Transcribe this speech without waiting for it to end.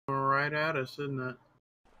right at us, isn't it?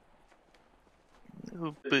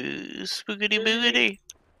 Oh, spookity boogity.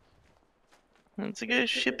 That's a good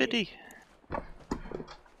shippity.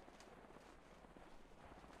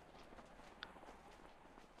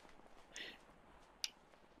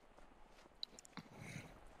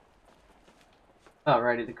 About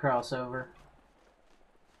ready to cross over.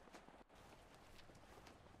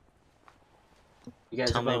 You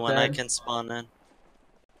guys Tell are me both when dead? I can spawn in.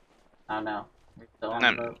 Oh no. You're still on the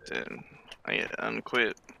I'm boat. dead. I get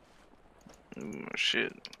unquit. Oh,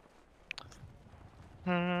 shit.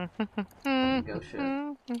 Go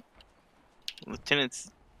ship.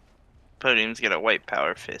 Lieutenant's podium's got a white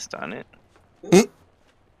power fist on it.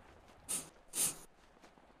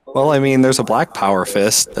 Well, I mean, there's a black power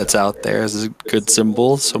fist that's out there as a good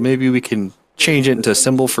symbol, so maybe we can change it into a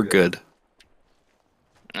symbol for good.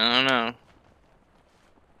 I don't know.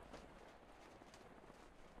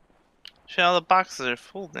 Shit, all the boxes are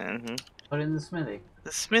full then. Put it in the smithy.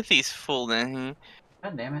 The smithy's full then.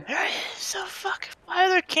 God damn it. So fucking. Why are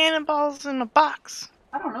there cannonballs in a box?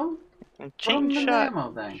 I don't know. And Put them chain in the shot.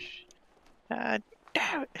 ammo thing. God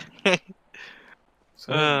damn it.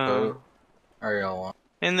 So what boat are y'all on?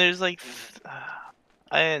 And there's like.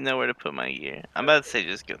 I didn't know where to put my gear. I'm about to say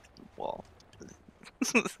just go through the wall.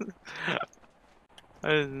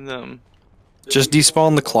 Just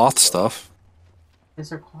despawn the cloth stuff. Is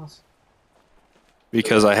there claws?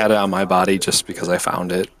 Because I had it on my body just because I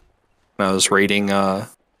found it. When I was raiding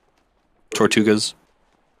Tortugas.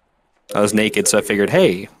 I was naked, so I figured,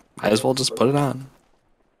 hey, might as well just put it on.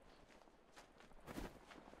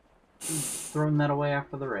 Throwing that away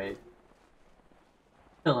after the raid.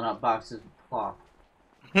 Filling up boxes with cloth.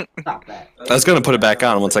 Stop that. I was gonna put it back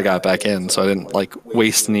on once I got back in, so I didn't like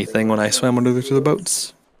waste anything when I swam under to the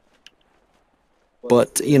boats.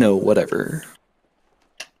 But, you know, whatever.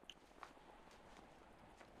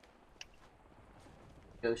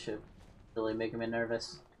 Go ship. Really making me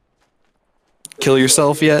nervous. Kill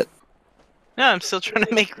yourself yet? No, I'm still trying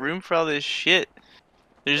to make room for all this shit.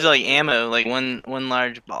 There's like ammo, like one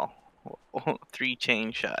large ball. 3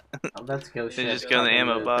 chain shot. Oh, that's go ship. just go in the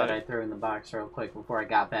ammo box. that I threw in the box real quick before I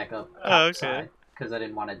got back up Oh, okay. topside. Because I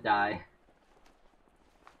didn't want to die.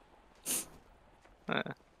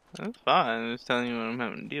 That's fine. I'm just telling you what I'm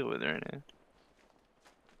having to deal with right now.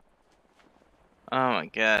 Oh my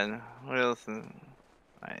god. What else is...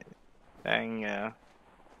 Alright. Dang,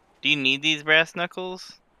 do you need these brass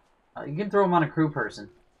knuckles? You can throw them on a crew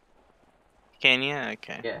person. Can you?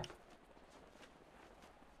 Okay. Yeah.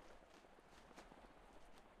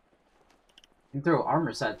 You can throw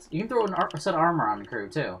armor sets. You can throw a set of armor on the crew,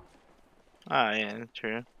 too. Oh, yeah, that's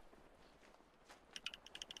true.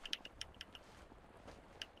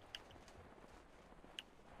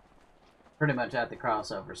 Pretty much at the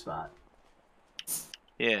crossover spot.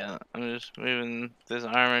 Yeah, I'm just moving this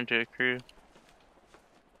armor to a crew.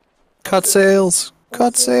 Cut sails!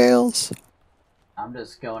 Cut sails! I'm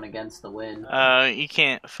just going against the wind. You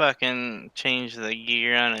can't fucking change the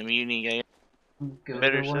gear on a mutiny guy. Go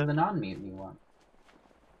better to one of stuff. the non-mutiny ones.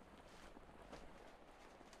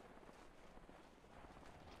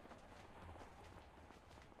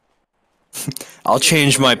 I'll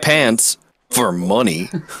change my pants for money.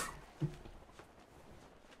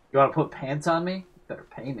 You want to put pants on me? You better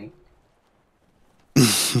pay me.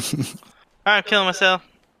 Alright, I'm killing myself.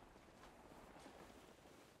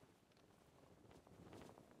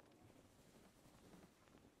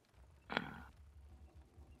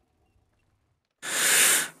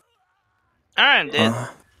 Alright, I'm dead.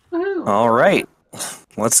 All right,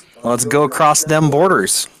 let's go across them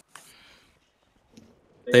borders.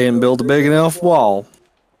 They didn't build a big enough wall.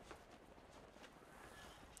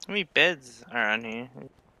 How many beds are on here?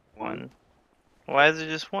 1. Why is it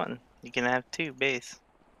just 1? You can have 2 base.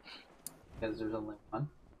 Because there's only one.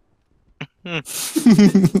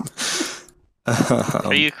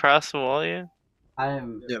 Are you across the wall yet?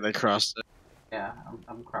 I'm... Yeah, they crossed it. Yeah,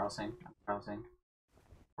 I'm crossing. I'm crossing.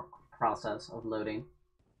 Process of loading.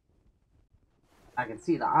 I can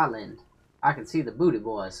see the island. I can see the booty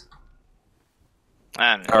boys.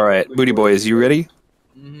 All right, booty boys, you ready?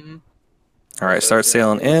 Mm-hmm. All right, start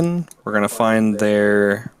sailing in. We're gonna find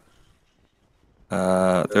their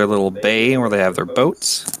little bay where they have their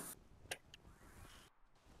boats.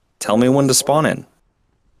 Tell me when to spawn in.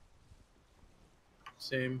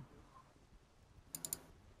 Same.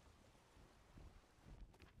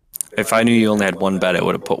 If I knew you only had one bed, I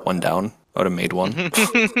would have put one down. I would have made one.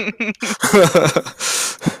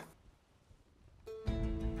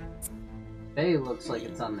 Bay looks like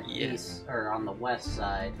it's on the east or on the west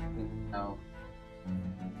side. No.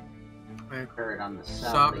 Turret on the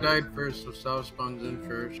south. South died first, so South spawns in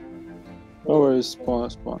first. No worries,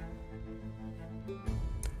 spawn.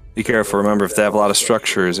 Be careful. Remember, if they have a lot of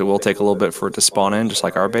structures, it will take a little bit for it to spawn in, just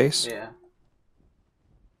like our base. Yeah.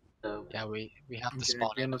 So Yeah, we have to Okay,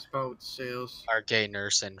 spawn again, in let's spot with sales. our gay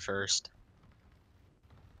nurse in first.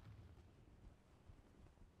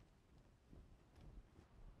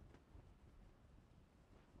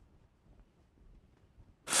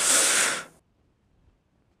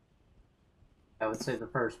 I would say the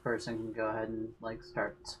first person can go ahead and like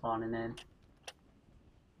start spawning in.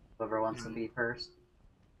 Whoever wants to be first.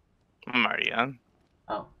 I'm already on.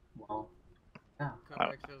 Oh, well. Yeah. Come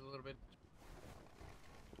back sales a little bit.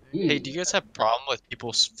 Hey, do you guys have a problem with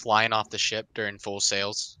people flying off the ship during full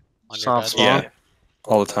sails on your Soft beds? spawn. Yeah,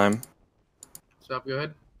 all the time. Stop, go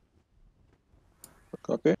ahead.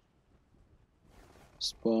 Copy.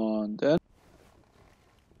 Spawn then.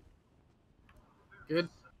 Good.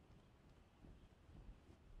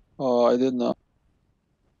 Oh, I did not.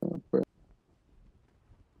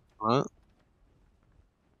 What?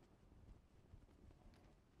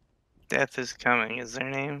 Death is coming is their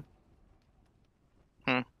name.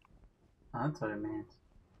 Oh, that's what it means.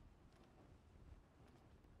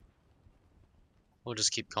 We'll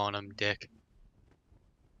just keep calling him Dick.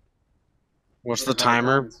 What's the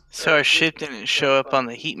timer? So our ship didn't show up on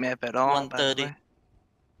the heat map at all. 1:30.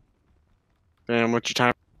 Damn, what's your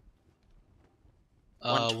time?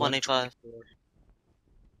 125.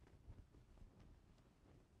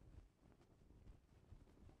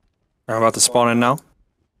 I'm about to spawn in now.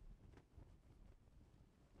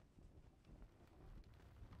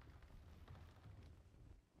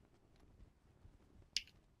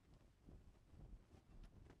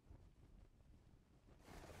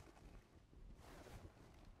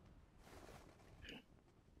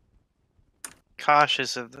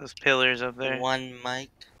 Cautious of those pillars up there. One mic.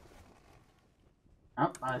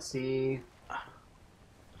 Oh, I see.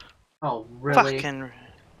 Oh, really? Fucking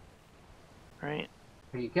right.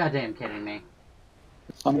 Are you goddamn kidding me?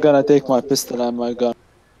 I'm gonna take my pistol and my gun.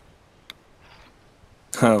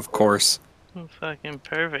 Of course. Fucking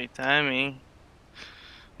perfect timing,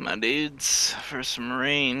 my dudes, for some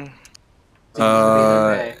rain. Seems to be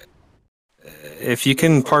their way. If you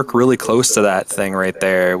can park really close to that thing right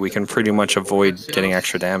there, we can pretty much avoid getting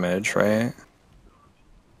extra damage, right?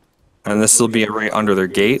 And this will be right under their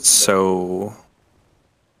gates, so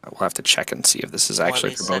we'll have to check and see if this is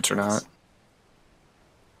actually 20 for boats or not. seconds.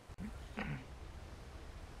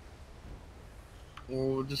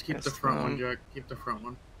 We'll just keep the That's front one, fine. Jack. Keep the front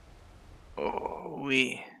one. Oh,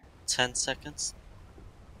 we. 10 seconds.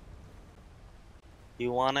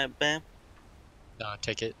 You want it, Bam? No,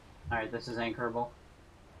 take it. Alright, this is anchorable.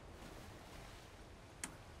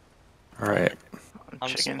 Alright. I'm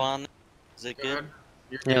checking. spawning. Is it Go good? ahead.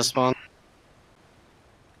 You're Yeah, good. spawn.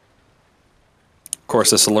 Of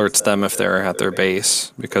course, this alerts them if they're at their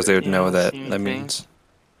base, because they would Yeah, I know don't that see that anything. means...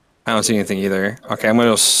 I don't see anything either. Okay, I'm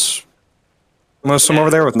gonna swim over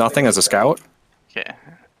there with nothing as a scout. Okay.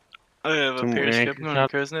 I have a Some periscope anchor on shot.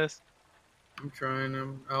 Crow's Nest. I'm trying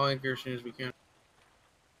them. I'll anchor as soon as we can.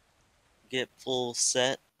 Get full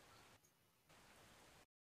set.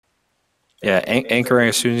 Yeah, anchoring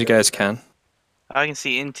as soon as you guys can. I can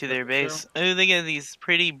see into their base. Oh, they got these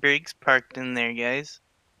pretty brigs parked in there, guys.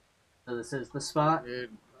 So this is the spot. Dude,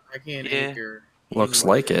 I can't Yeah. anchor. Looks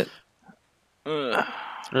like it. Ugh.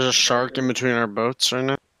 There's a shark in between our boats right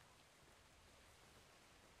now.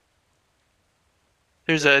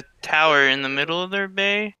 There's a tower in the middle of their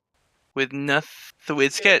bay with nothing.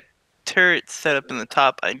 It's got turrets set up in the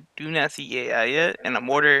top. I do not see AI yet, and a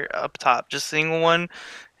mortar up top, just single one.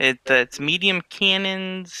 It's medium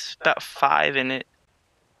cannons, about 5 in it.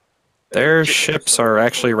 Their ships are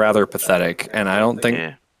actually rather pathetic, and I don't think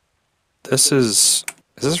Yeah. this is...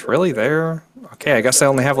 Is this really there? Okay, I guess they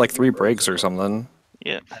only have like 3 brigs or something.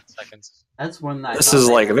 Yeah. 10 seconds. That's one that. This is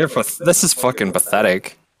like, this is fucking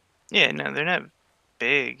pathetic. Yeah, no, they're not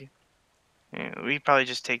big. Yeah, we probably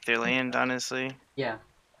just take their land, honestly. Yeah,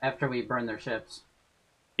 after we burn their ships.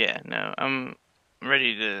 Yeah, no, I'm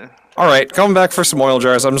ready to. Alright, coming back for some oil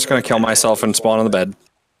jars. I'm just gonna kill myself and spawn on the bed.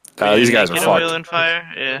 These guys are Get oil fucked. and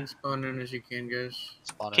fire. Yeah. Spawn in as you can, guys.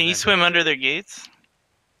 Spawn Can in you there. swim under their gates?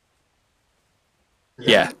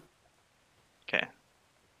 Yeah. Okay.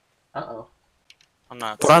 Uh-oh. I'm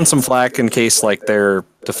not. Put on some flak in case like their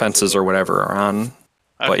defenses or whatever are on.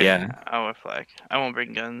 But Okay, yeah. I won't flag. I won't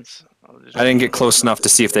bring guns. I'll just... I didn't get close enough to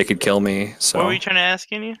see if they could kill me, so... What were you trying to ask,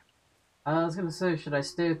 Kenny? I was gonna say, should I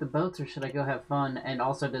stay with the boats or should I go have fun? And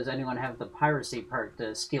also, does anyone have the piracy perk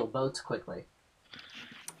to steal boats quickly?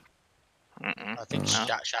 Mm-mm. I think No.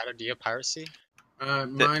 Shadow, do you have piracy?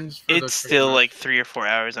 Mine's for the It's still trailer. like 3 or 4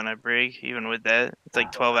 hours on a brig, even with that. It's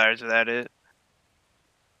like 12 hours without it.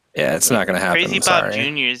 Yeah, it's not gonna happen. Crazy I'm Bob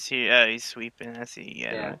sorry. Jr. is here. Oh, he's sweeping. I see.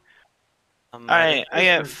 Yeah. I'm Alright, I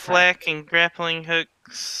got Just for flak and grappling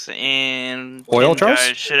hooks and Oil 10 jars?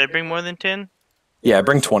 jars. Should I bring more than 10? Yeah,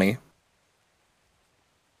 bring 20.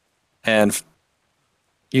 And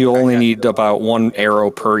you only need about 1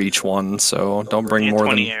 arrow per each one, so don't bring Yeah, more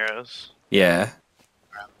 20 than. arrows. Yeah,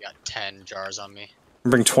 Alright, we got 10 jars on me.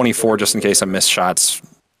 bring 24 just in case I miss shots.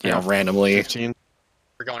 Randomly. 15.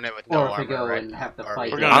 We're going in with no Or if armor, we go right? and have to Or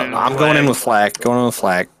fight. We're them. going in I'm going in with flak. Going in with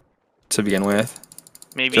flak to begin with.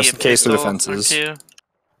 Maybe Just a in case they're pistol or defenses. 2.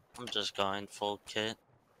 I'm just going full kit.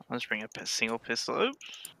 Let's bring a single pistol. Oops.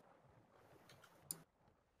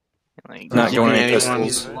 Like, Not going any any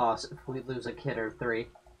pistols. If we lose a kid or 3.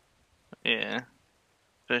 yeah.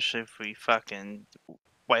 Especially if we fucking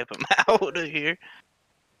wipe them out of here.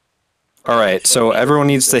 All right, so everyone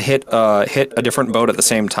needs to hit a different boat at the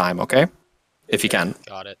same time, okay? If you can.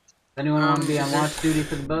 Got it. Anyone want to be on watch duty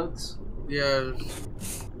for the boats? Yeah.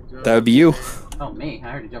 That would be you. Oh, me. I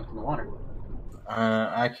already jumped in the water.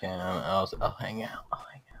 I can. I'll hang out.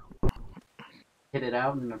 Hit it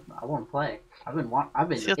out, and I want to play. I've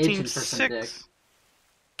been SEAL itching Team for some dick. 6.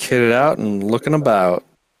 Kid it out and looking about.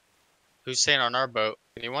 Who's staying on our boat?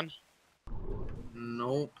 Anyone?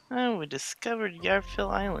 Nope. Oh, we discovered Yarfill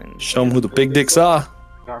Island. Show them who the big dicks are.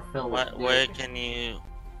 Garfield. Where can you?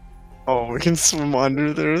 Oh, we can swim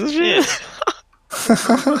under there. Yeah.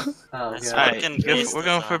 Oh, That's God. Alright, fucking beast we're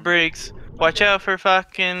going for design. Briggs. Watch out for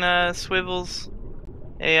fucking swivels.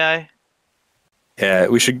 AI. Yeah,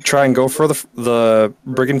 we should try and go for the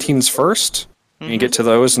brigantines first. And get to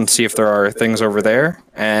those and see if there are things over there.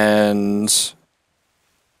 And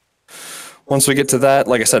once we get to that,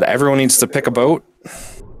 like I said, everyone needs to pick a boat.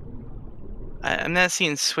 I'm not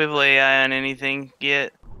seeing swivel AI on anything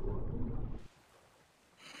yet.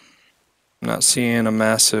 I'm not seeing a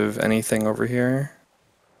massive anything over here.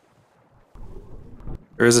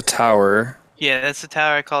 There is a tower. Yeah, that's the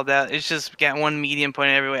tower I called out. It's just got one medium point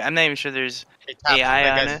everywhere. I'm not even sure there's Hey, Tap,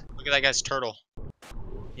 AI on it. look at that guy's turtle.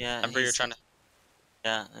 Yeah. Remember you're he's- trying to.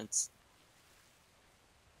 Yeah, it's.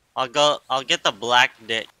 I'll get the black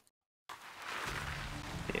dick.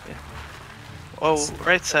 Yeah. Oh,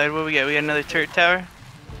 right side, what we got? We got another turret tower?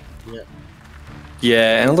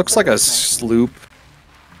 Yeah, and it looks like a sloop.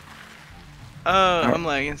 Oh, I'm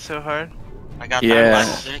lagging so hard. I got Yeah. that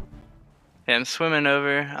black dick. Yeah, I'm swimming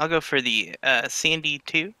over. I'll go for the Sandy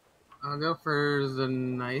 2. I'll go for the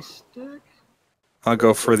nice stick. I'll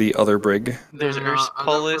go for the other brig. There's No, Urs I'll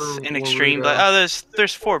go Polis for and Extreme. Warudo. Oh,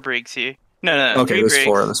 there's 4 brigs here. No, Okay, 3 there's brigs.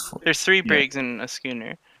 4. There's 4. There's 3 Yeah. brigs and a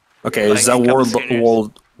schooner. Okay, Like is that a couple schooners.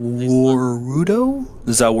 Warudo?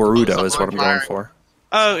 Zawarudo is what I'm going Fire. for.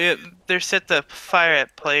 Oh, yeah, they're set to fire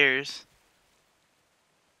at players.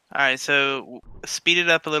 Alright, so speed it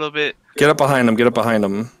up a little bit. Get up behind them. Get up behind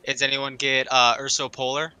them. Does anyone get Urso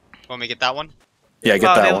Polar? Want me to get that one? Yeah,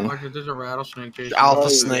 get Oh, that they- one. Like, there's a rattlesnake chasing. Alpha Oh, yeah.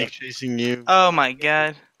 snake chasing you. Oh my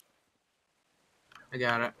god. I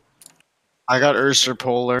got it. I got Ursa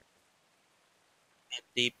Polar. Get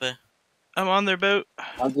deeper. I'm on their boat.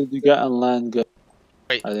 How did you get on land, guys?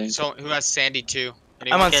 Wait, I think- so who has Sandy 2?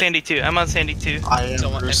 I'm on get- Sandy 2. I'm on Sandy 2. I am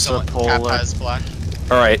Someone, and Ursa someone Cap Polar. has black.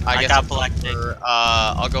 All right. I guess got I'll go black dick. for,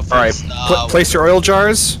 I'll go All right. first. Place your oil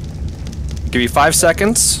jars. Give you 5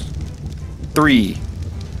 seconds. 3,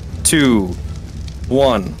 2,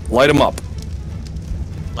 1. Light them up.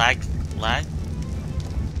 Lag.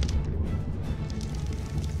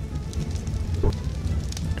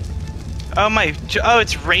 Oh my. Oh,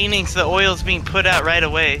 it's raining, so the oil's being put out right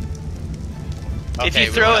away. If Okay, you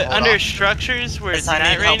we throw wanna it hold under off. structures where it's I not need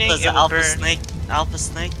help. raining, There's it an will alpha burn. snake. Alpha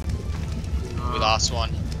snake. We lost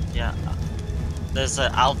one. Yeah. There's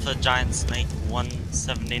an alpha giant snake.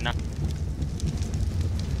 179.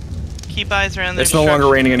 Keep eyes around their It's no longer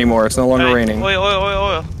structure. raining anymore. It's no longer Alright, raining.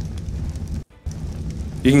 Oil.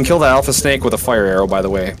 You can kill the alpha snake with a fire arrow, by the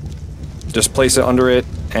way. Just place it under it,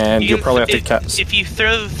 and you'll probably have to cast. If you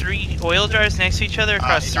throw 3 oil jars next to each other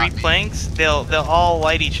across you 3 got me. planks, they'll all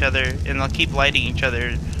light each other, and they'll keep lighting each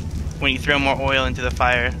other when you throw more oil into the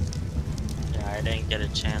fire. Yeah, I didn't get a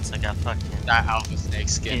chance. I got fucking. That alpha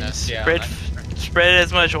snake's getting And us. Yeah. spread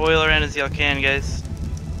as much oil around as y'all can, guys.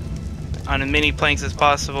 On as many planks as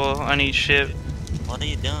possible on each ship. What are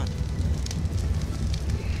you doing?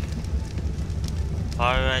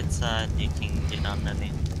 Far right side. You can get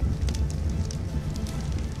underneath.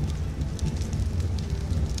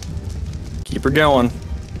 Keep her going.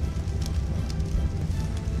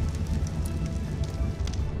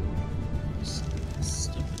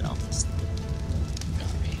 Stupid alpha snake.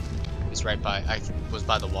 Got me. was right by. I was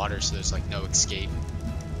by the water, so there's like no escape.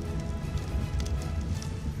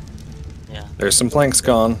 Yeah. There's some planks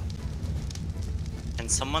gone. Can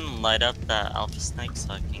someone light up that alpha snake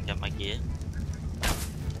so I can get my gear?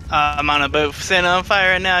 I'm on a boat set on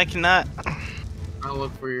fire right now. I cannot. I'll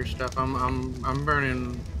look for your stuff. I'm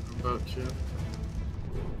burning a boat too.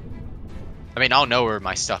 I mean, I'll know where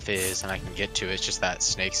my stuff is and I can get to it. It's just that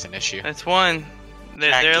snake's an issue. That's one.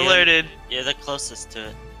 Jack, They're alerted. You're the closest to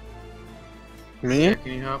it. Me? Yeah,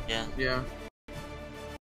 can you help? Yeah. Yeah.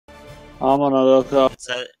 I'm on a lookout. It's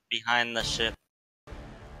behind the ship.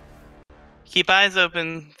 Keep eyes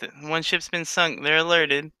open. One ship's been sunk. They're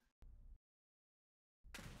alerted.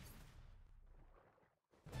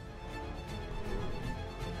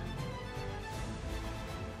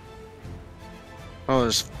 Oh,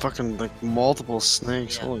 there's fucking like multiple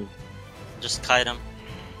snakes. Yeah. Holy. Just kite him.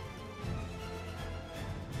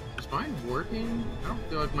 Is mine working? I don't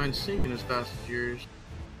feel like mine's sinking as fast as yours.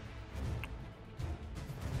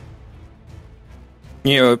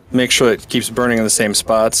 You know, make sure it keeps burning in the same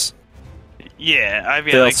spots. Yeah, I've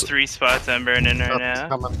got They like also- 3 spots I'm burning right now.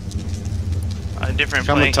 Coming. A different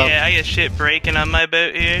Coming plank. top. Yeah, I got shit breaking on my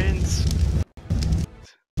boat here.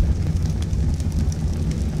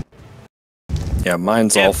 Yeah,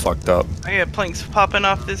 mine's all fucked up. I got planks popping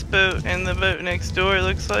off this boat and the boat next door, it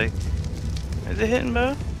looks like. Is it hitting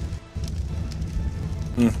both?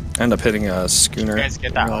 End up hitting a schooner. You guys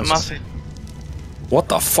get that I'm house? off it. What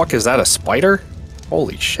the fuck is that? A spider?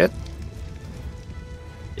 Holy shit!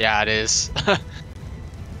 Yeah, it is.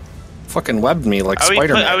 Fucking webbed me like Are we,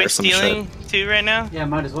 Spider-Man are we or some stealing shit. too right now? Yeah,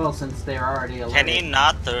 might as well since they're already alerted. Can he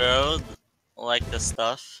not throw like the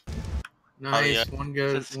stuff? Nice. yeah. One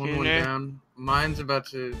goes. It's a One went schooner. down. Mine's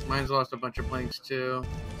lost a bunch of planks too.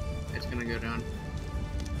 It's gonna go down.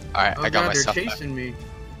 Alright, Oh I got god, my they're stuff back. chasing me.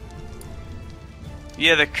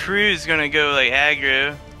 Yeah, the crew's gonna go like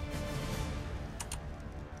aggro.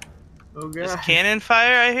 Oh There's god. cannon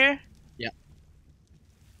fire, I hear? Is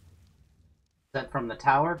that from the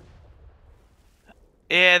tower?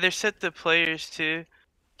 Yeah, they're set to players too.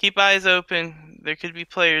 Keep eyes open. There could be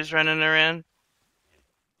players running around.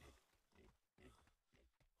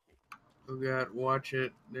 Oh god, watch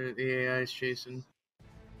it. The AI is chasing.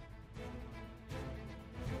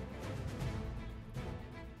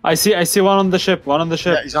 I see one on the ship. One on the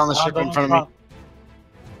ship. Yeah, he's on the ship in front of me.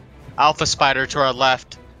 Alpha spider to our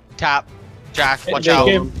left. Tap. Jack, watch They out.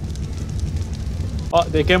 came. Oh,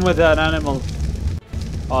 they came with an animal.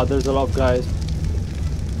 Oh, there's a lot of guys.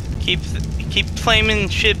 Keep flaming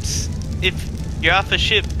ships if you're off a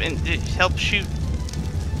ship and help shoot.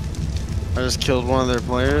 I just killed one of their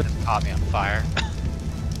players. Caught me on fire.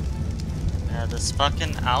 Yeah, this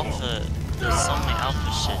fucking alpha. There's so many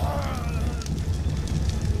alpha shit.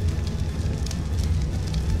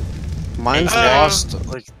 Mine's Oh. lost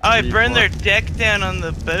like. Oh, I 3 burned their pla- deck down on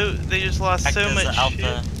the boat. They just lost Heck, so there's much an alpha.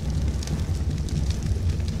 shit.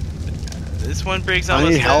 This one brig's I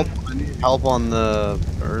almost need help. done. I need help on the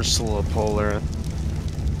Ursula Polar.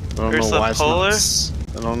 I don't Ursula know why Polar? it's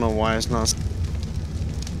not. I don't know why it's not.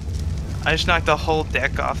 I just knocked the whole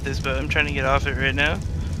deck off this boat. I'm trying to get off it right now.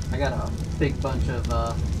 I got a big bunch of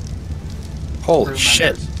Holy crew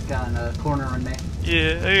shit! members kind of cornering me.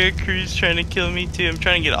 Yeah, I got crews trying to kill me too. I'm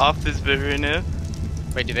trying to get off this boat right now.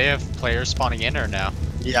 Wait, do they have players spawning in or no?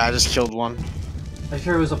 Yeah, I just killed one. I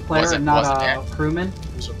sure it was a player Was it- and not was it a there? crewman.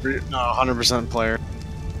 It was a no, 100% player.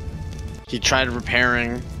 He tried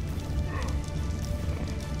repairing.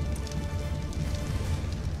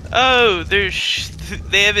 Oh, they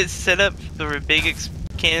have it set up for big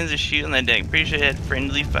cannons to shoot on that deck. Pretty sure it had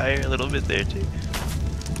friendly fire a little bit there too.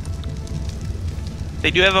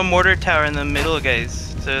 They do have a mortar tower in the middle,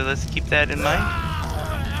 guys. So let's keep that in mind.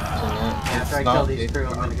 After I kill these crew,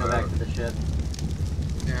 I'm gonna go back to the ship.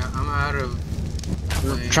 Yeah, I'm out of.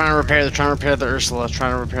 They're trying to repair. They're trying to repair the Ursula.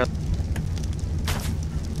 Trying to repair.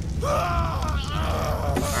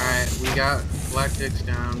 Alright, we got Black Dicks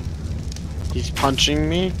down. He's punching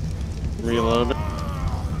me. Reload.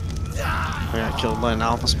 I got killed by an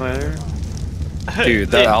alpha spider. Dude,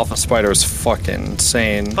 that Yeah, alpha spider is fucking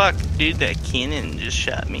insane. Fuck, dude, that cannon just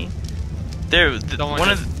shot me. They're Don't one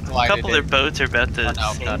worry, of just a glide couple it of their in. boats are about to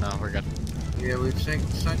Oh, sink. no, we're good. Yeah, we've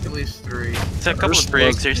sunk at least 3. So a couple of Ursula's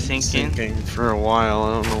brigs are been sinking. for a while.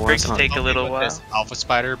 I don't know why Brigs it's will not. take a little With while. this Alpha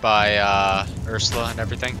spider by Ursula and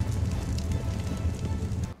everything.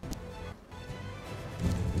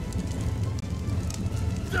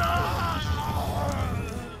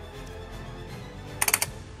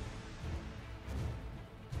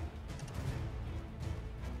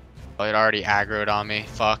 Oh, it already aggroed on me.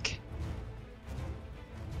 Fuck.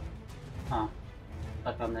 Huh.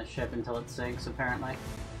 I thought on this ship until it sinks, apparently.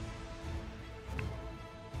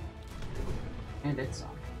 And it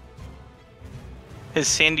sunk. Has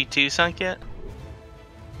Sandy 2 sunk yet?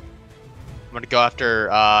 I'm gonna go after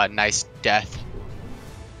Nice Death.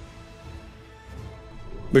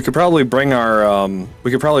 We could probably bring our,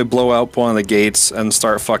 we could probably blow out one of the gates and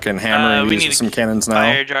start fucking hammering We these need with to some cannons now.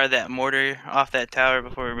 fire jar that mortar off that tower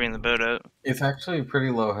before we bring the boat up. It's actually pretty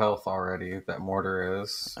low health already. That mortar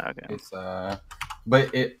is. Okay. It's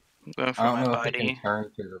but it. I'm going for I don't my know if it body. can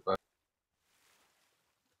turn to the boat.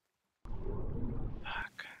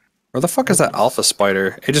 Where the fuck is that alpha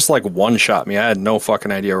spider? It just like one-shot me. I had no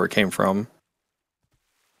fucking idea where it came from.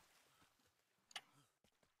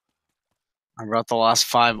 I brought the last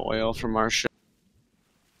 5 oil from our ship.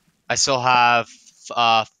 I still have,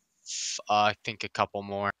 I think a couple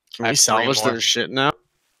more. Can I we have 3 salvage more. their shit now?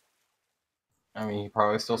 I mean, you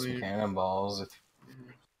probably still some cannonballs.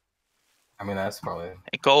 I mean, that's probably.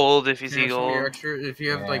 Gold if you Can I see have some of your gold. extra? If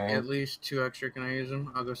you have like Yeah. at least 2 extra, can I use them?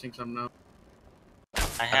 I'll go sink some now. I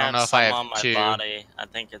don't have know if some I have on my 2. body. I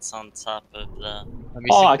think it's on top of the. Let me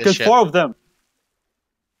Oh, sink I this killed ship. 4 of them.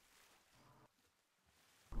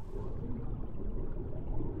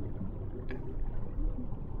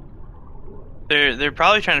 They're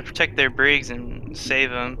probably trying to protect their brigs and save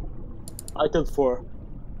them. I killed 4.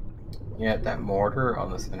 Yeah, that mortar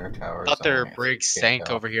on the center tower. I thought their zone, brigs can't sank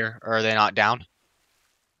tell. over here. Or are they not down?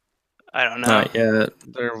 I don't know. Not yet.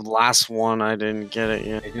 Their last one, I didn't get it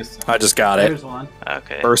yet. They just. I just got it. There's one.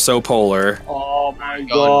 Okay. Urso Polar. Oh my Going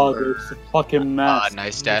god, for- it's a fucking mess.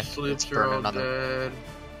 Nice The Death. Let's sloops are burn all another. dead.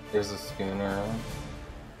 There's a schooner.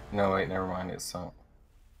 No, wait, never mind. It's sunk.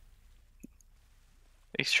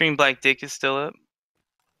 Extreme Black Dick is still up.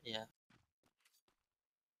 Yeah.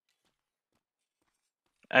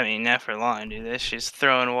 I mean, not for long, dude. That's just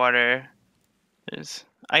throwing water.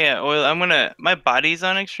 I got oil. My body's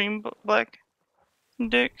on Extreme Black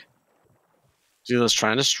Dick. Dude, let's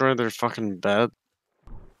try and destroy their fucking bed.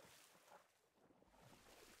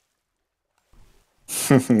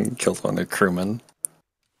 Killed one of the crewmen.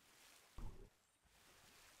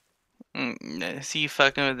 I see you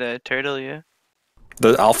fucking with that turtle, yeah.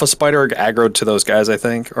 The alpha spider aggroed to those guys, I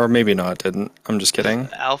think. Or maybe not, didn't. I'm just kidding.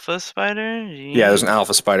 Alpha spider? Yeah, there's an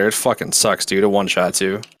alpha spider. It fucking sucks, dude. It one-shots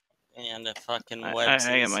you. And it fucking I webs.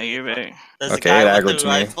 got my gear back. There's Okay, a it guy aggroed with to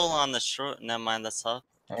the me. rifle on the short. Never mind, that's up.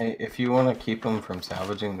 Hey, if you want to keep them from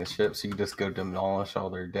salvaging the ships, you just go demolish all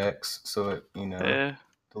their decks, so it Yeah.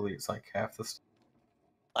 deletes like half the stuff.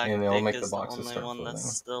 Black And they'll Dick make the is boxes only start one that's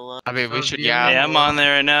floating. still up. I mean, we Oh, should, do you yeah. Yeah, I'm on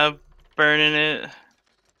there right now, burning it.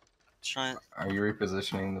 Trying. Are you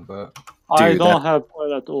repositioning the boat? I Dude, don't have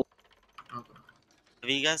oil at all. Okay. Have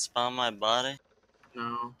you guys found my body?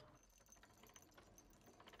 No.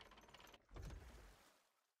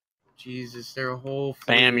 Jesus, they're a whole fleet.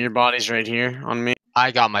 Bam, your body's right here on me.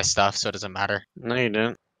 I got my stuff, so it doesn't matter. No, you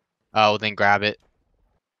didn't. Oh, then grab it.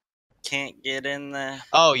 Can't get in there.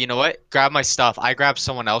 Oh, you know what? Grab my stuff. I grabbed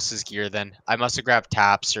someone else's gear then. I must have grabbed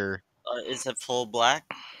taps or... Is it full black?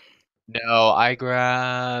 No, I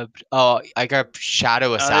grabbed... Oh, I grabbed Shadow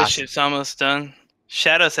Oh, this Assassin. ship's almost done.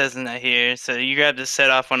 Shadow says not here, so you grab to set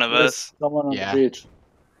off one of There's us. someone on Yeah. the beach.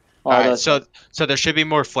 Oh, Alright, that's so there should be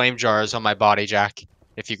more flame jars on my body, Jack.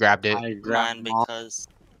 If you grabbed it. I grabbed Mine them all. because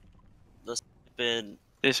the stupid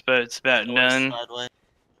This boat's about door done. sideways.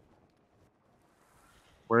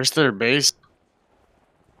 Where's their base?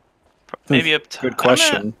 Maybe up top. Good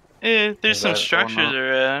question. There's Is some that structures going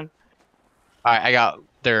around. Alright, I got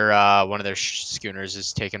their, one of their schooners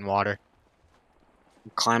is taking water.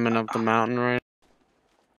 I'm climbing up the mountain right.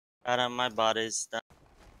 Right on my body's down.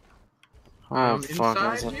 Oh fuck,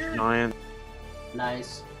 that's inside here? giant.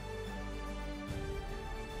 Nice.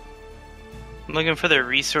 I'm looking for their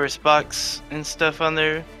resource box and stuff on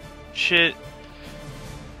their shit.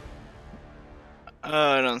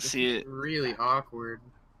 Oh, I don't This see is it. really awkward.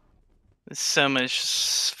 There's so much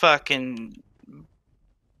fucking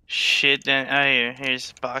shit down. Oh,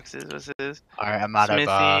 here's boxes. What's this? Alright, I'm out of,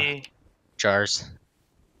 Smithy. jars.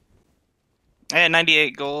 I got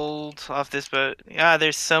 98 gold off this boat. Yeah,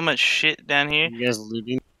 there's so much shit down here. You guys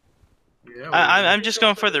looting? Yeah, I'm just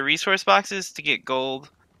going for the resource boxes to get gold.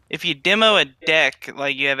 If you demo a deck,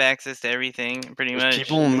 like you have access to everything, pretty There's much.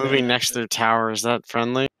 people moving next to their tower. Is that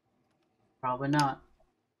friendly? Probably not.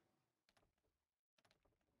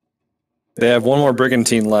 They have one more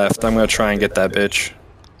brigantine left. I'm gonna try and get that bitch.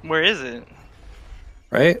 Where is it?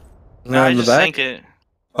 Right? No, I in the just back? sank it.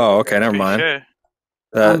 Oh, okay, never Pretty mind. Sure.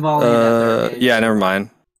 I'm volleying at their base. Yeah, never mind.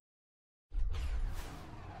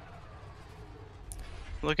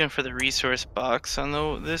 Looking for the resource box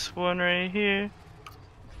on this one right here.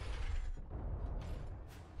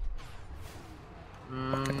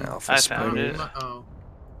 Awful I found spider. it. Oh.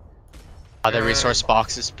 The resource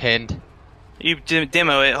box is pinned. You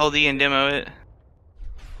demo it. Hold E and demo it.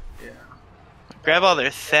 Yeah. Grab all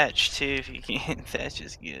their thatch too if you can. Thatch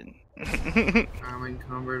is good. I'm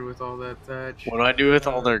encumbered with all that thatch. What do I do with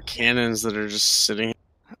all their cannons that are just sitting?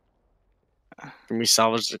 Can we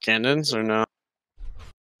salvage the cannons or no?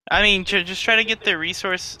 I mean, just try to get the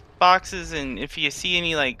resource boxes, and if you see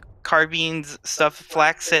any like carbines stuff,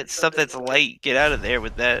 flak set stuff that's light, get out of there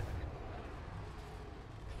with that.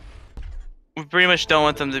 We pretty much don't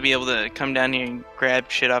want them to be able to come down here and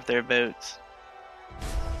grab shit off their boats.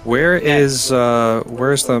 Where's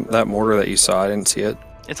that mortar that you saw? I didn't see it.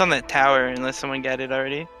 It's on that tower, unless someone got it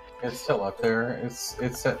already. It's still up there. It's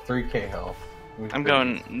at 3k health. I'm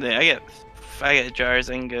going there. I got jars.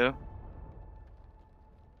 I can go.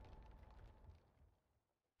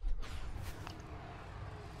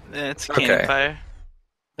 That's cannon Okay. fire.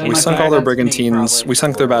 We sunk all their brigantines. We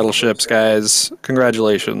sunk their battleships, guys.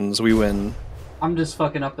 Congratulations, we win. I'm just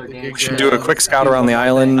fucking up their game. We should do a quick scout around the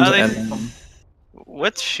island.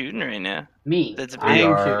 What's shooting right now? Me. That's I big.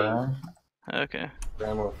 am shooting. Okay.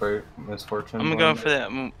 Grandma for misfortune. I'm going for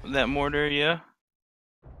that mortar, yeah.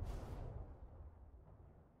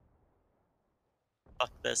 Fuck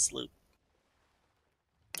this loop.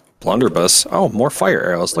 Blunderbuss. Oh, more fire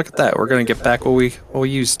arrows. Look at that. We're gonna get back what we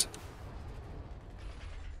used.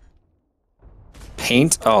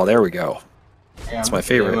 Paint. Oh, there we go. Yeah, That's I'm my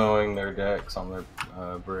favorite. demoing their decks on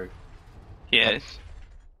their brig. Yeah.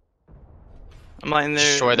 I'm lighting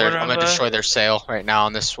their. I'm gonna destroy their sail right now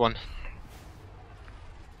on this one.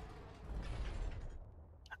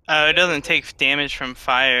 Oh, it doesn't take damage from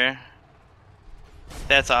fire.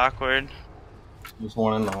 That's awkward. There's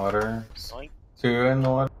one in the water. Zoink. Two in the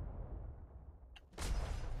water.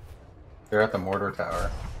 They're at the mortar tower.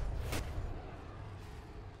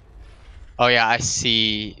 Oh yeah, I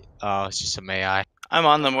see. Oh, it's just some AI. I'm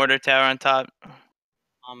on the mortar tower on top.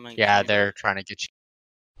 Yeah, they're trying to get you.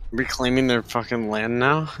 Reclaiming their fucking land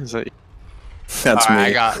now? Is that? That's me.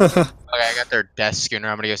 I got their death schooner.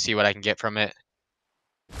 I'm gonna go see what I can get from it.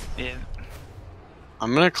 Yeah.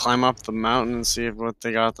 I'm gonna climb up the mountain and see what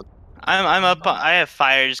they got. I'm up. I have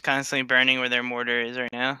fire just constantly burning where their mortar is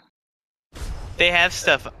right now. They have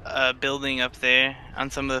stuff building up there on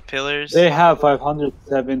some of the pillars. They have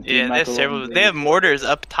 570. Yeah, they have several. They have mortars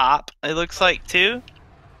up top. It looks like too.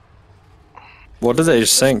 What did they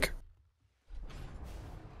just sink?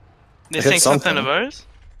 They hit sink something something. of ours.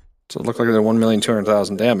 So it looked like they're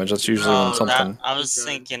 1,200,000 damage. That's usually on something. I was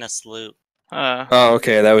thinking a sloop. Oh,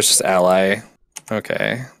 okay. That was just ally.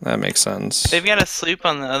 Okay, that makes sense. They've got a sloop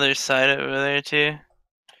on the other side over there too.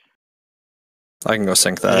 I can go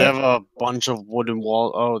sink They that. have a bunch of wooden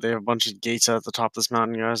wall. Oh, they have a bunch of gates at the top of this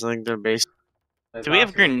mountain, guys. I think they're base. Do we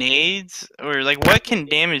have grenades or like what can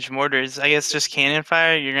damage mortars? I guess just cannon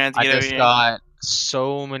fire. You're gonna have to I get over just here. got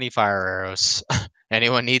so many fire arrows.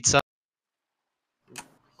 Anyone need some?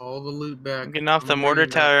 All the loot back. I'm getting off the I'm mortar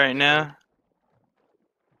bringing tower back- right now.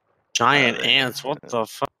 Giant ants. What the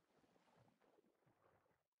fuck?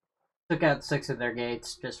 Took out 6 of their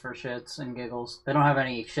gates just for shits and giggles. They don't have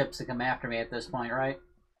any ships to come after me at this point, right?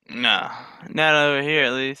 No, not over here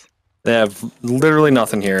at least. They have literally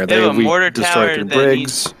nothing here. They have a we mortar destroyed tower their that brigs.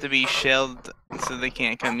 needs to be shelled so they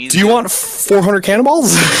can't come easily. Do you want 400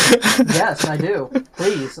 cannonballs? Yes, I do.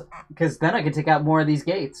 Please. Because then I can take out more of these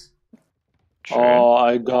gates. True. Oh,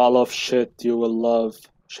 I got a lot of shit you will love,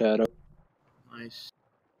 Shadow. Nice.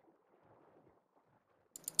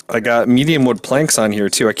 I got medium wood planks on here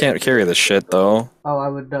too. I can't carry this shit though. Oh, I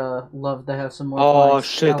would love to have some more Oh, planks.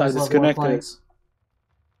 shit, I always love more disconnected. planks.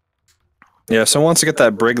 Yeah, if someone wants to get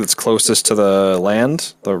that brig that's closest to the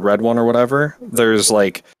land, the red one or whatever, there's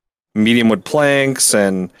like medium wood planks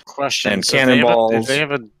and Question. And So if they have a- cannonballs. If they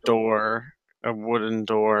have a door, a wooden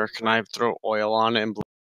door, can I throw oil on it and blow?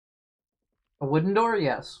 A wooden door?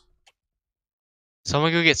 Yes.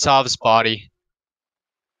 Someone go get Sav's body.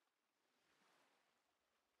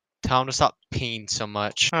 Tell him to stop peeing so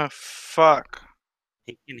much. Oh fuck!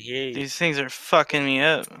 He can hear you. These things are fucking me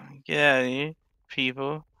up. Get out of here,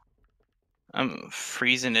 people. I'm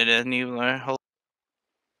freezing it at Nublar. Hold.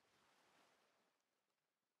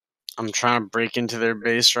 I'm trying to break into their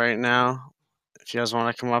base right now. If you guys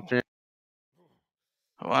want to come up here.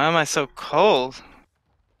 Why am I so cold?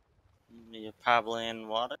 You're probably in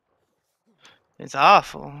water. It's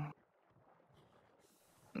awful.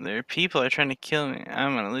 There people are trying to kill me.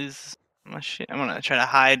 I'm gonna lose my shit. I'm gonna try to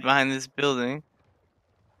hide behind this building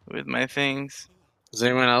with my things. Is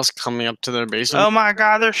anyone else coming up to their base? Oh my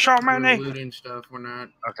god, there's so We're many! looting stuff. We're not.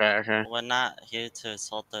 Okay. We're not here to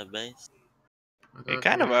assault their base. I We thought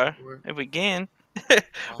kind of we are, were. if we can.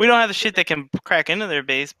 We don't have the shit that can crack into their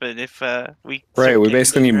base, but if we Right, we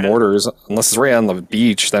basically need mortars. mortars. Unless it's right on the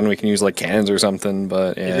beach, then we can use like cannons or something.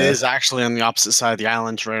 But yeah. It is actually on the opposite side of the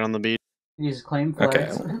island, right on the beach. Use claim Okay.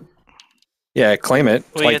 flags. Yeah, claim it.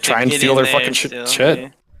 Well, you like have to try and get steal in their there fucking still, shit. yeah.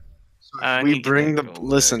 So we we bring the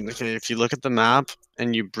listen. Okay, if you look at the map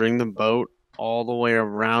and you bring the boat all the way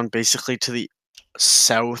around, basically to the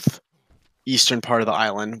southeastern part of the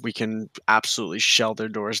island, we can absolutely shell their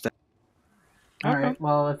doors down. Alright,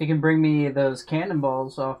 well, if you can bring me those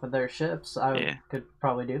cannonballs off of their ships, I Yeah. could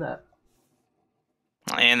probably do that.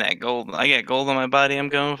 And that gold. I got gold on my body I'm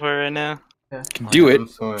going for right now. Okay. Do I'm it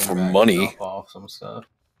swimming for back to money. drop off some stuff.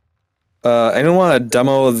 Anyone want to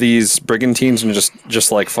demo these brigantines and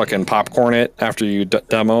just like fucking popcorn it after you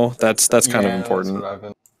demo? That's kind of important. That's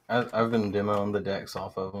what I've been demoing the decks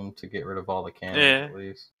off of them to get rid of all the cannons at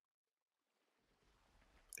least.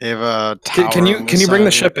 They have a tower. Can you bring the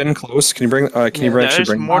ship in close? Can you bring? Can you actually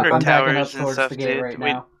bring? Mortar I'm backing up towers and towards stuff, the gate dude. right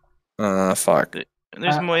now. Fuck.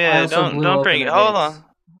 There's more. I Yeah, also blew don't open bring it. their Hold gates.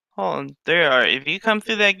 on. There are. If you come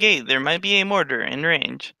through that gate, there might be a mortar in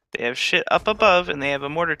range. They have shit up above, and they have a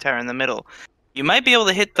mortar tower in the middle. You might be able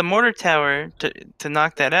to hit the mortar tower to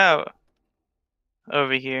knock that out.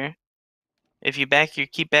 Over here, if you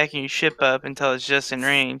keep backing your ship up until it's just in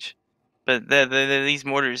range. But these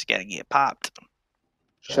mortars gotta get popped.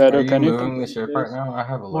 Shadow, Are you can you moving the come, ship please? right now? I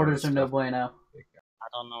have a lot Mortars of are no stuff. bueno. I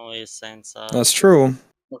don't know what you're saying, sir. That's true.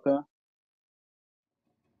 Okay.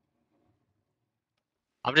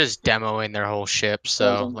 I'm just demoing their whole ship,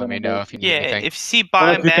 so let me know if you need anything. If you see Or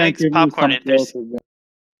if you can bags, give me popcorn some it. There's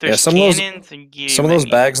clothes. Some of cannons. some of those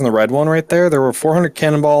bags in the red one right there. There were 400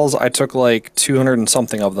 cannonballs. I took like 200 and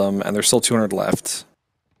something of them, and there's still 200 left.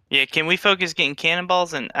 Yeah, can we focus getting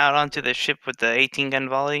cannonballs and out onto the ship with the 18-gun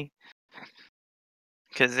volley?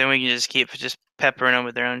 Because then we can just keep peppering them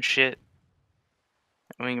with their own shit.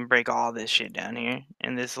 And we can break all this shit down here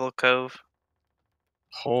in this little cove.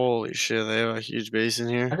 Holy shit, they have a huge base in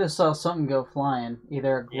I here. just saw something go flying.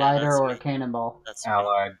 Either a glider or a cannonball. That's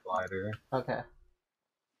Allied glider. Okay.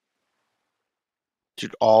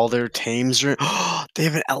 Dude, all their tames are. They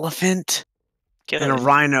have an elephant Kill and a it.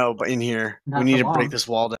 rhino in here. Not we need for to break long. this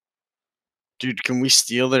wall down. Dude, can we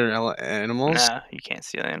steal their animals? Nah, you can't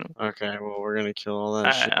steal animals. Okay, well, we're gonna kill all that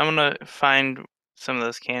Alright, shit. I'm gonna find some of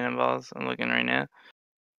those cannonballs. I'm looking right now.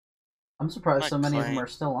 I'm surprised My so many of them claim. are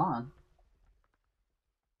still on.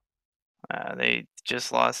 They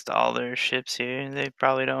just lost all their ships here. They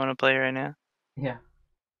probably don't want to play right now. Yeah.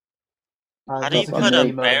 How do you It's gonna put a demotivate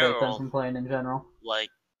them barrel? from playing in general. Like,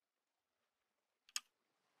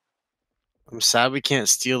 I'm sad we can't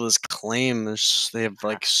steal this claim. They have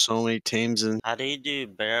like so many tames in. how do you do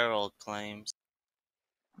barrel claims?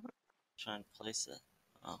 Try and place it.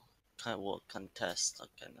 Oh, what contest?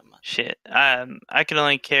 Okay, never mind. Shit. I can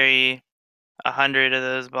only carry 100 of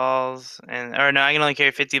those balls, or no, I can only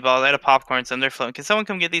carry 50 balls. I had a popcorn, so they're floating. Can someone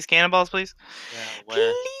come get these cannonballs, please? Yeah,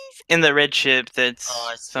 where? Please. In the red ship that's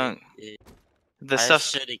sunk. Yeah. The I stuff.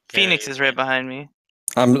 should've Phoenix carried is right one. behind me.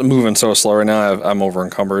 I'm moving so slow right now. I'm over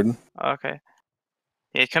encumbered. Okay.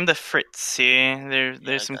 Yeah, come to Fritz here.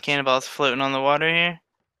 There's some cannonballs floating on the water here.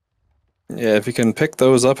 Yeah, if you can pick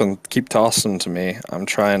those up and keep tossing them to me, I'm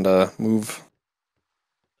trying to move.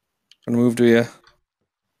 Gonna move to you.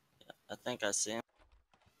 I think I see him.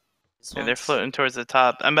 Yeah, they're floating towards the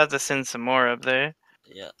top. I'm about to send some more up there.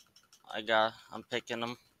 Yeah, I'm picking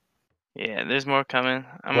them. Yeah, there's more coming.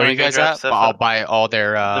 I'm Where gonna you go guys drop at? stuff I'll up. buy all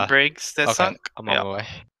their The brigs that okay, sunk. I'm on my way.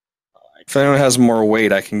 If anyone has more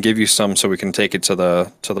weight, I can give you some so we can take it to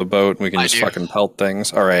the boat and we can I just do. fucking pelt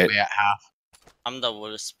things. All right. Yeah, half. I'm the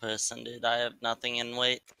worst person, dude. I have nothing in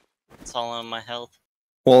weight. It's all on my health.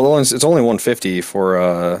 Well, it's only 150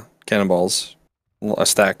 for cannonballs, a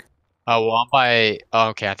stack. Oh well, I'll buy. Oh,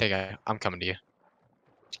 okay, I think I'm coming to you.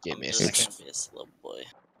 Just give I'm me a just second. gonna be a slow boy.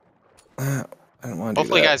 I don't want to do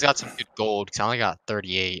Hopefully, that. you guys got some good gold. Cause I only got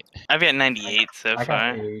 38. I've got 98 so I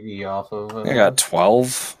far. got 80 off of it. I got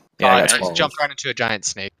 12. Yeah, I I got just 12. jumped right into a giant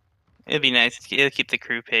snake. It'd be nice. It'll keep the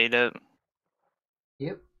crew paid up.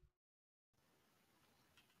 Yep.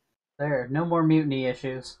 There, no more mutiny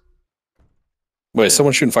issues. Wait, is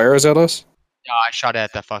someone shooting fire arrows at us? Yeah, I shot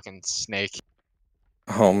at the fucking snake.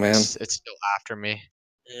 Oh man, It's still after me.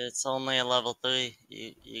 It's only a level 3.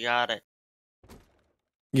 You got it.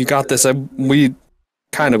 you got this. We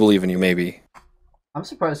kind of believe in you, maybe. I'm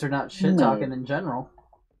surprised they're not shit talking in general.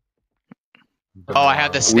 Oh, I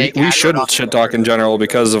had the snake. We shouldn't shit talk in general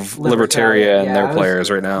because of Libertaria and their players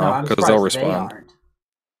right now, because they'll respond.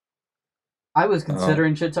 I was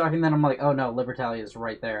considering shit talking, then I'm like, oh no, Libertalia is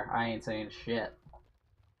right there. I ain't saying shit.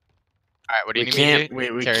 Alright, what do you We need me to can't. do?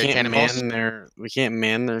 We Carry can't cannonballs? man their. We can't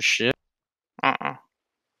man their ship.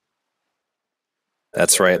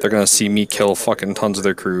 That's right. They're gonna see me kill fucking tons of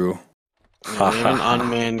their crew. Yeah, we have an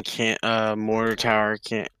unmanned mortar tower.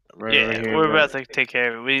 Can't. Right over Yeah, here. we're about to take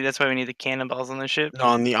care of it. That's why we need the cannonballs on the ship. No,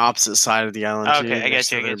 on the opposite side of the island. Okay, too, I next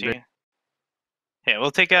got you. to I their got you. Yeah,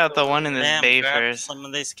 we'll take out the one in this Damn, bay grab first. some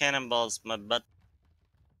of these cannonballs, my butt.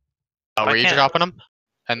 Oh, were you can't- dropping them?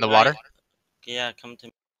 In the water? Yeah, come to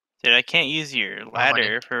me. Dude, I can't use your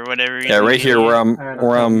ladder for whatever reason. Yeah, right here where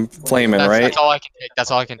I'm flaming, That's, right? that's all I can take.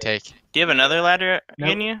 That's all I can take. Do you have another ladder Nope,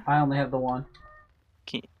 in you? I only have the one.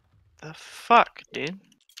 The fuck, dude?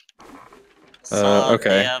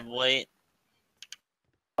 Okay. Yeah, wait.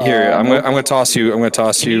 Here, I'm gonna toss you. I'm gonna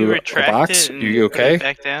toss Can you you a retract box. it and You put it okay?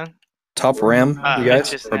 back down? Top ram, you It guys?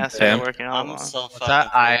 just Or now started Bam? working. Hold I'm on. so What's fucking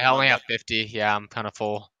that? I full, only my have butt. 50. Yeah, I'm kind of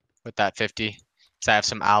full with that 50. So I have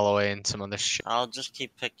some alloy and some other shit. I'll just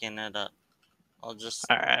keep picking it up. I'll just.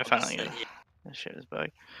 Alright, I I'll finally just got sit it. here. That shit is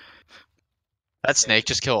bugged. That snake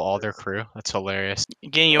just killed all their crew. That's hilarious.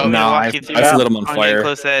 Again, you want me to No, walk you through I it? lit them on I'm fire. getting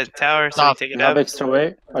close to that tower so we Stop. take it You have up. extra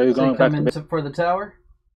weight? Are you So you going back come to base? for the tower?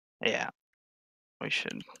 Yeah. We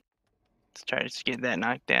should. Let's try to get that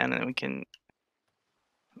knocked down and then we can.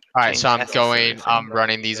 Alright, change so I'm assets going, and I'm everything.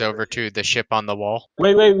 running these over to the ship on the wall.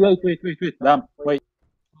 Wait. Damn, wait.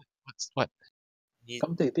 What?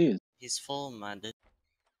 Come take these. He's full, man. Dude.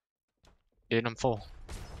 Dude, I'm full.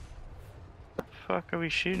 The fuck are we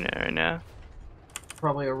shooting at right now?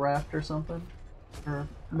 Probably a raft or something. Or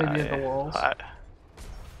maybe at the walls.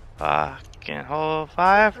 Fucking hold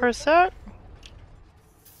fire for a sec.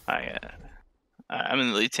 I got it. I'm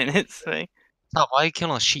in the lieutenant's thing. Stop, why are you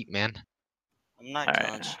killing a sheep, man? I'm not Alright.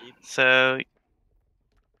 killing sheep. So I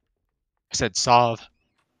said solve.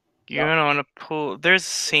 you're gonna want to pull. There's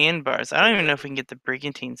sandbars. I don't even know if we can get the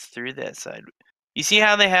brigantines through that side. You see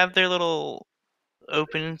how they have their little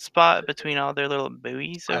open spot between all their little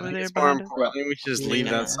buoys I over think there it's more behind it? important. I think we should just leave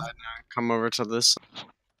Yeah. that side now and come over to this.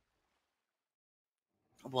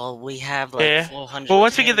 Well, we have like Yeah. 400. Well,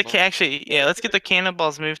 once we get the cannonballs. actually, yeah, let's get the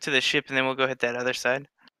cannonballs moved to the ship, and then we'll go hit that other side.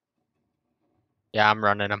 Yeah, I'm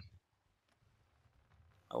running them.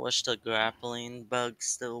 I wish the grappling bug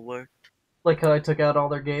still worked. Like how I took out all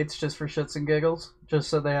their gates just for shits and giggles, just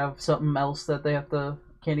so they have something else that they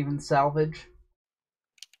can't even salvage.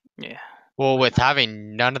 Yeah. Well, with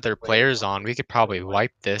having none of their players on, we could probably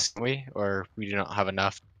wipe this, can't we? Or we do not have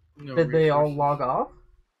enough. No Did they all resources. log off?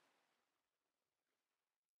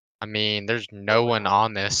 I mean, there's no one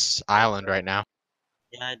on this island right now.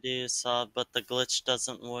 Yeah, I do saw, but the glitch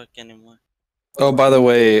doesn't work anymore. Oh, by the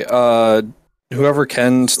way, whoever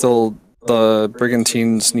can still, the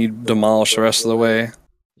brigantines need demolished the rest of the way.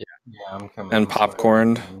 Yeah, I'm coming. And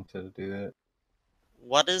popcorned. What To do it.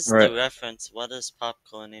 is Right. the reference? What does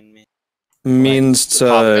popcorn in mean? Means Pop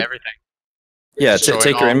to, everything. yeah, Destroy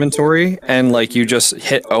take your all. inventory and like you just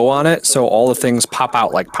hit O on it, so all the things pop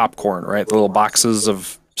out like popcorn, right? The little boxes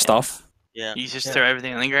of stuff. Yeah. You just throw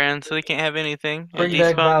everything on the ground so they can't have anything. at Bring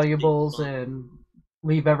back despawn. valuables and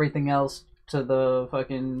leave everything else to the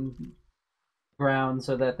fucking ground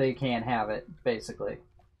so that they can't have it, basically.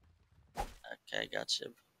 Okay, gotcha.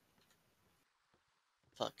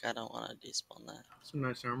 Fuck, I don't want to despawn that. Some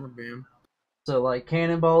nice armor, bam. So, like,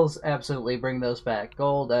 cannonballs, absolutely bring those back.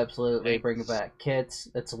 Gold, absolutely bring it back. Kits,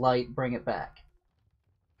 it's light, bring it back.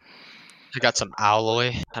 I got some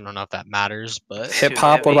alloy. I don't know if that matters, but Hip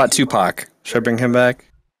hop. What about Tupac? Should I bring him back?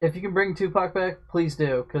 If you can bring Tupac back, please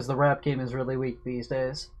do, because the rap game is really weak these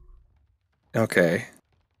days. Okay,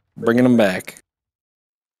 bringing him back.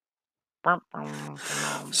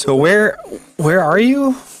 So where are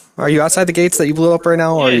you? Are you outside the gates that you blew up right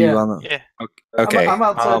now, or are you Yeah. on the? Yeah. Okay. I'm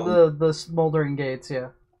outside the smoldering gates, yeah.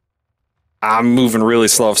 I'm moving really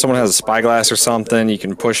slow. If someone has a spyglass or something, you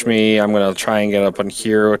can push me. I'm gonna try and get up on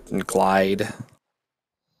here and glide.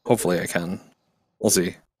 Hopefully I can. We'll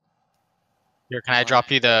see. here, can I drop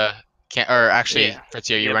you the or actually, Yeah.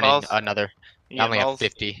 Fritzy, are you Yeah, running balls. another? You I get only have balls?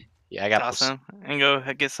 50. Yeah, I got Toss balls. him and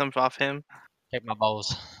go get some off him. Take my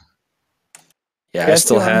balls. Yeah, I Guess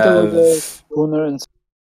still you handle the have schooner and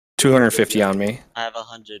 250 on me. I have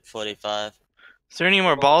 145. Is there any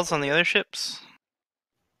more balls on the other ships?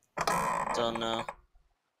 Don't know.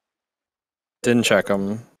 Didn't check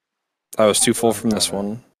them. I was too full from this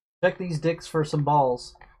one. Check these dicks for some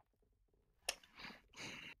balls.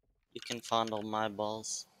 You can fondle my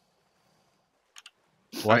balls.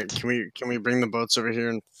 What? Can we bring the boats over here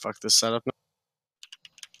and fuck this setup now?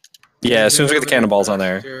 Yeah, as soon as we get the cannonballs on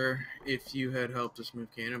there. Faster If you had helped us move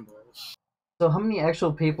cannonballs. So how many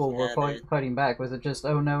actual people were Yeah, dude. fighting back? Was it just,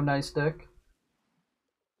 oh no, nice dick?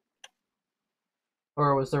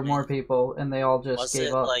 Or was there more people and they all just Was gave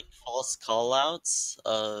it up? like false callouts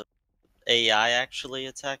of AI actually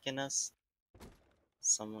attacking us?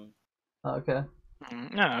 Someone. Okay.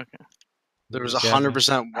 No, okay. There was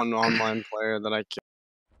 100% one online player that I killed.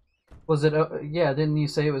 Was it? Yeah, didn't you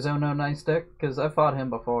say it was Oh No Nice Stick? Because I fought him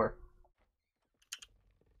before.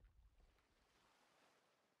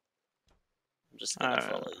 I'm just gonna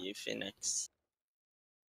follow you, Phoenix.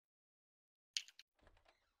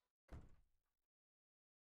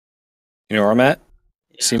 You know where I'm at?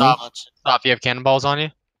 Yeah, See me? Stop. You have cannonballs on you?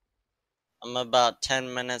 I'm about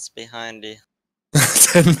 10 minutes behind you.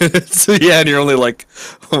 10 minutes. Yeah, and you're only like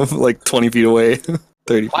 20 feet away, 30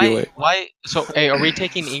 feet away. Why? So, hey, are we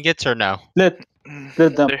taking ingots or no?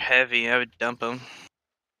 Split them. They're heavy. I would dump them.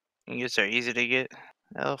 Ingots are easy to get.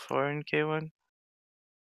 L4 and K1.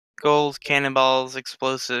 Gold, cannonballs,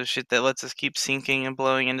 explosive shit that lets us keep sinking and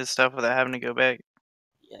blowing into stuff without having to go back.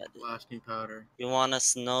 Yeah, dude. Blasting powder. You want a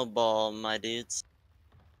snowball, my dudes?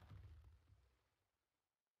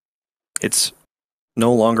 It's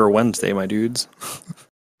no longer Wednesday, my dudes.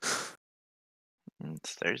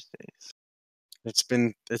 It's Thursdays. It's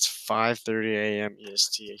 5:30 a.m.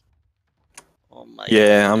 EST. Oh my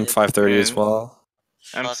Yeah, god. I'm 5:30 as well.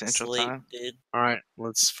 I'm Fuck Central sleep, Time. dude. Alright,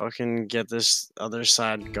 let's fucking get this other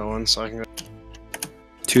side going so I can go.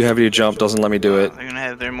 Too heavy to jump, doesn't let me do it. They're gonna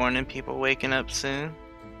have their morning people waking up soon.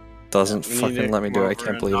 Doesn't We need fucking to let me come do it, I over can't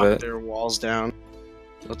and believe knock it. their walls down.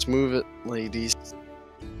 Let's move it, ladies.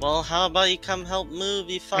 Well, how about you come help move,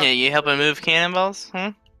 you fuck? Yeah, you helping move cannonballs? Hmm?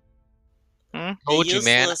 Hmm? Told you,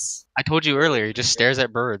 man. Useless. I told you earlier. He just stares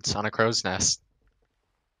at birds on a crow's nest.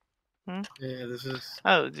 Hmm? Yeah, this is.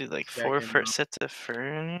 Oh, dude, like Yeah, 4 cannonball. sets of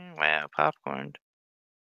fur in here? Wow, popcorn.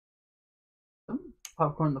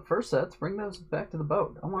 Popcorn, the first sets. Bring those back to the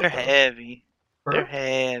boat. I want They're those. heavy. They're Fur?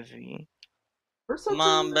 heavy. First sets Come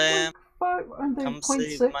on, are Bam. like 5, aren't they Come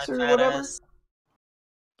save my 0.6 or fat whatever? ass.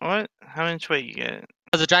 What? How much weight you get?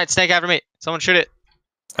 There's a giant snake after me. Someone shoot it.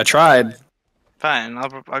 I tried. Fine, I'll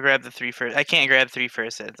grab the 3 first. I can't grab 3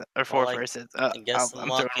 first sets or 4 Well, first sets. I guess I'm I'm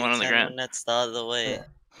throwing walking one on the 10 ground. minutes the other way. Yeah.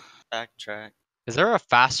 Backtrack. Is there a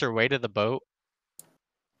faster way to the boat?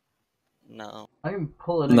 No. I can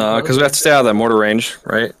pull it in. No, because we have to stay out of that mortar range,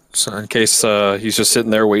 right? So in case he's just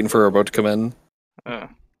sitting there waiting for our boat to come in. Oh.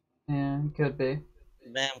 Yeah, could be.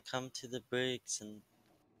 Bam, come to the bricks and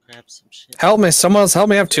grab some shit. Help me, someone else help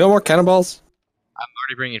me, I have 2 more cannonballs. I'm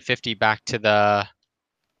already bringing 50 back to the.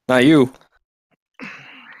 Not you.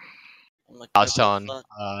 I was telling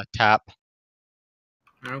Tap.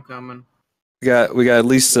 I'm coming. We got at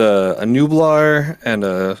least a Nublar and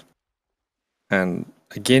a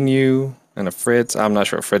Ginyu and a Fritz. I'm not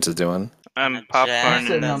sure what Fritz is doing. I'm popcorn.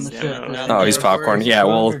 Sitting on the and, ship. Oh, he's popcorn. Yeah,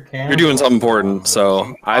 well, you're doing something important,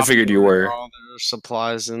 so I figured you were. All their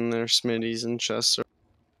supplies and their smitties and chests.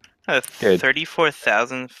 Good.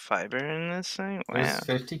 34,000 fiber in this thing? Wow.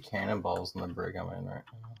 There's 50 cannonballs in the brig I'm in right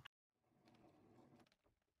now.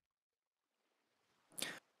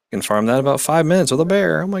 Can farm that in about 5 minutes with a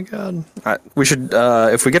bear. Oh my god. We should,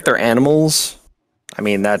 if we get their animals, I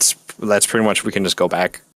mean, that's pretty much, we can just go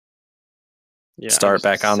back. Yeah, Start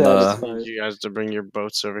back on I the. need you guys to bring your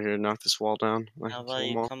boats over here and knock this wall down. How about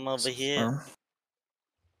you come over here?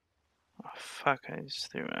 Oh, fuck, I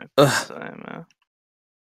just threw my pistol ammo.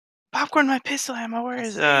 Popcorn, my pistol ammo, where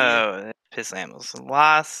is it? Oh, that pistol ammo's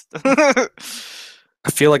lost. I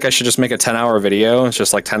feel like I should just make a 10-hour video. It's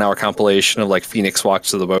just like 10-hour compilation of like Phoenix walks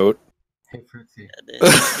to the boat. Hey, Fritzy.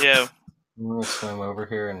 Yeah. You want to swim over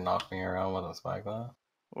here and knock me around with a spyglass?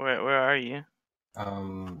 Where are you?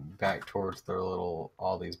 Back towards their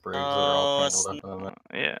all these brigs that are all tangled up in them.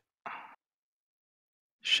 Yeah.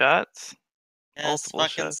 Shots? Yes, Multiple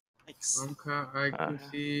fucking shots. snakes. I can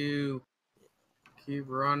see you. Keep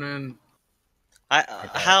running.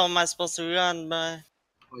 How am I supposed to run, bro?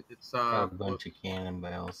 With its, Got a bunch of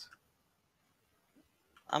cannonballs.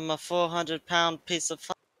 I'm a 400-pound piece of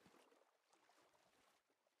fuck.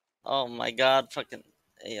 Oh my god, fucking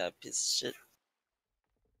AI piece of shit.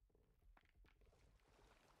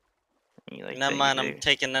 Never mind, I'm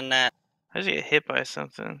taking a nap. I just get hit by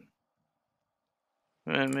something.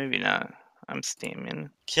 Maybe not. I'm stamming.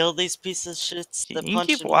 Kill these pieces of shit. You can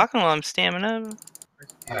keep walking while I'm stamming up.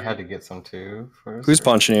 I had to get some too first. Who's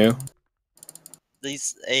punching you?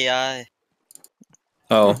 These AI.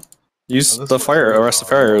 Oh. Use the rest of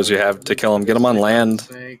fire arrows you have to kill them. Get them on land.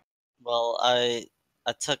 Well, I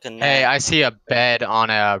took a nap. Hey, I see a bed on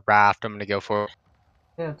a raft. I'm gonna go for it.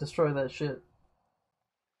 Yeah, destroy that shit.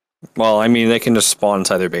 Well, I mean, they can just spawn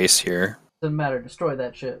inside their base here. Doesn't matter, destroy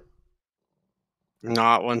that shit.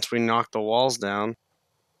 Not once we knock the walls down.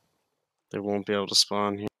 They won't be able to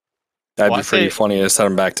spawn here. That'd Well, be pretty funny to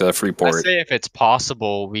send them back to I Freeport. say if it's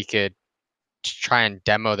possible, we could try and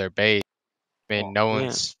demo their base. I mean, no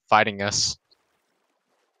one's fighting us.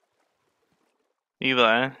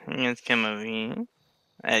 Eli, you guys come over here.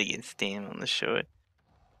 I had to get Stan on the shore.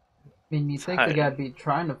 I mean, you think the guy'd be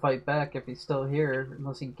trying to fight back if he's still here,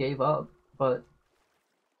 unless he gave up, but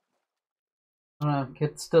I don't know,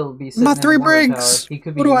 could still be sitting My in the 3 water brigs! tower. He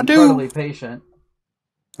could be What do I do? incredibly patient.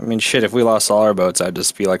 I mean, shit, if we lost all our boats, I'd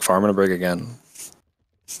just be like farming a brig again.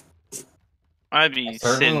 I'd be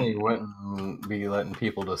Certainly sitting. wouldn't be letting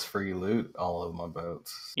people just free loot all of my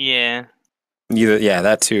boats. Yeah. Yeah,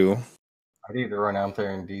 that too. I'd either run out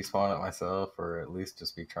there and despawn it myself, or at least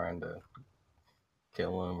just be trying to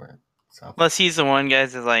kill him or something. Plus, he's the one guy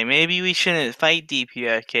that's like, maybe we shouldn't fight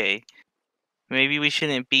DPRK. Maybe we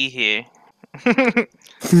shouldn't be here.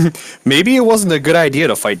 Maybe it wasn't a good idea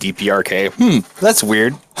to fight DPRK. That's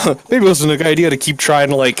weird. Maybe it wasn't a good idea to keep trying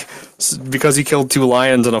to, like, because he killed 2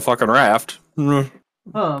 lions in a fucking raft. Maybe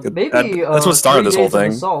that's what started 3 this whole days of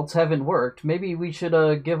thing. assaults haven't worked. Maybe we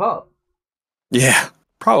should give up. Yeah,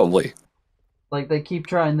 probably. Like, they keep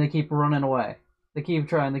trying, they keep running away. They keep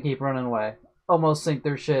trying, they keep running away. Almost sink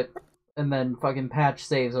their ship, and then fucking Patch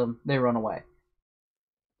saves them, they run away.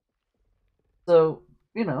 So,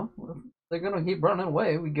 you know, if they're gonna keep running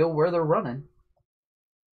away, we go where they're running.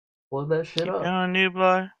 Blow that shit up. On new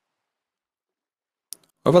blood.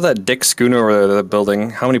 What about that DIC schooner over the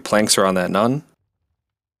building? How many planks are on that? None?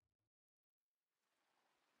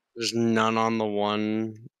 There's none on the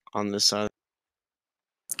one on this side.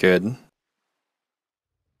 Good.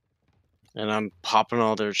 And I'm popping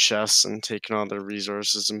all their chests and taking all their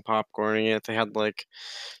resources and popcorning it. They had like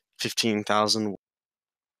 15,000.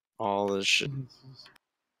 All this shit.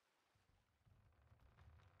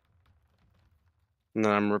 And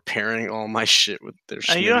then I'm repairing all my shit with their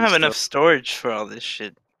You don't have stuff. enough storage for all this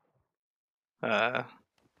shit. No,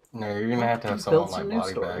 you're gonna have to have someone like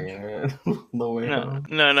body bagging it the way home.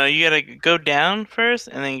 No, you gotta go down first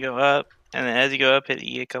and then go up, and then as you go up, hit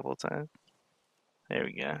E a couple times. There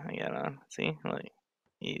we go. I got on. See? Like,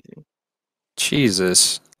 easy.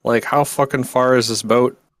 Jesus. Like, how fucking far is this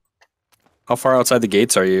boat? How far outside the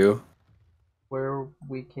gates are you? Where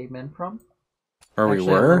we came in from? Where we Actually,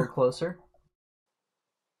 a were? little closer.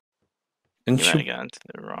 You might have gone to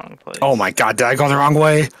the wrong place. Oh my god, did I go the wrong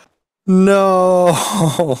way? No.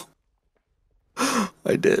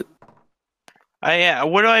 I did. Yeah.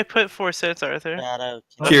 What do I put for sets, Arthur?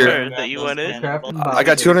 Here. That you wanted? I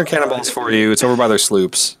got 200 cannonballs for you. It's over by their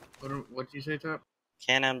sloops. What'd you say, Top?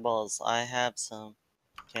 Cannonballs. I have some.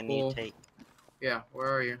 Can you take? Yeah, where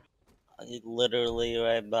are you? Literally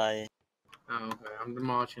right by. Oh, okay. I'm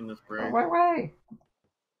demolishing this bridge. Wait.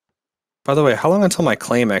 By the way, how long until my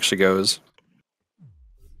claim actually goes?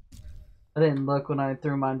 I didn't look when I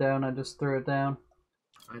threw mine down, I just threw it down.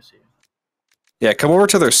 I see. Yeah, come over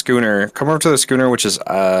to their schooner. Come over to the schooner, which is,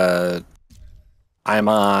 I'm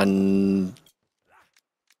on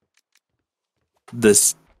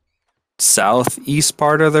this southeast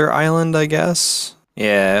part of their island, I guess.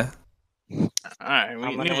 Yeah. Alright,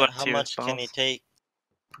 How much can you take?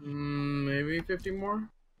 Maybe 50 more?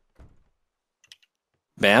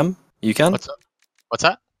 Bam? You can? What's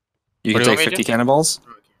that? You What can do take want me to 50 do? cannonballs?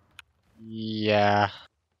 Yeah.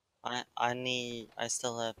 I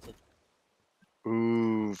still have to.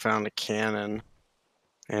 Ooh, found a cannon.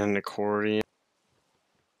 And an accordion.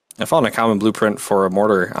 I found a common blueprint for a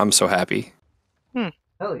mortar. I'm so happy. Hell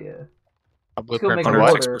yeah. A Let's go blueprint make for a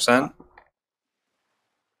what? mortar. 6%?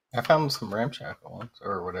 I found some ramshackle ones,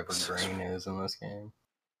 or whatever grain is in this game.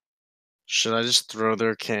 Should I just throw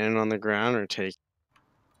their cannon on the ground or take?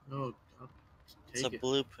 No, I'll It's a take it.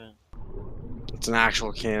 blueprint. It's an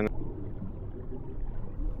actual cannon.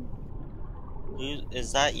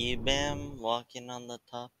 Is that you, Bam, walking on the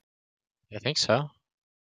top? I think so.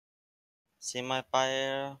 See my fire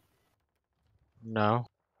arrow? No.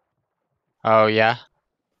 Oh, yeah.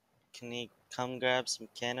 Can you come grab some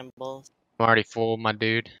cannonballs? I'm already full, my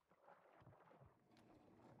dude.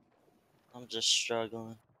 I'm just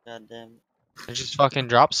struggling. God damn it. And just fucking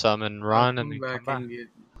drop some and run and then Come come back back.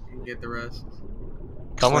 and get the rest.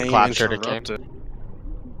 Someone Claim clapped her to game. interrupted.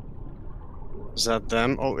 Is that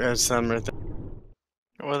them? Oh, yeah, it's them right there.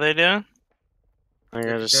 What are they doing? I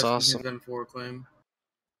think I just saw His some. M4 claim.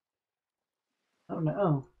 Oh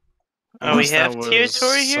no. Oh, we Unless have that tier was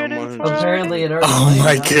Tory here someone then who for just- Apparently it already Oh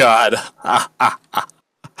my claimed, god.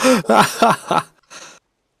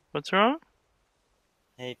 What's wrong?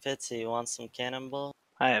 Hey, Fitzy, you want some cannonballs?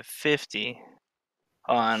 I have 50.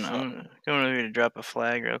 Hold on, I'm going over here to drop a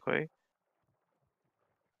flag real quick.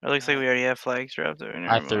 It looks like we already have flags dropped over.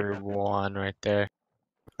 I threw one right there.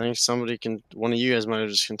 I think somebody can. One of you guys might have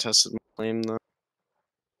just contested my claim though.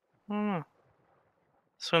 I don't know.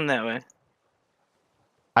 Swim that way.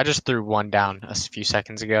 I just threw one down a few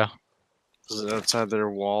seconds ago. Is it outside their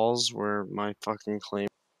walls where my fucking claim?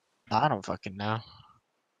 I don't fucking know.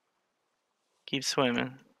 Keep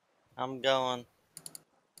swimming. I'm going.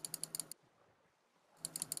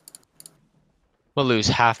 We'll lose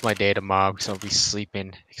half my day tomorrow because I'll be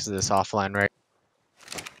sleeping because of this offline rate.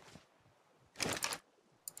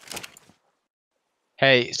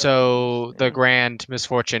 Hey, so the grand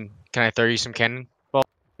misfortune. Can I throw you some cannon?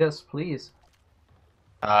 Yes, please.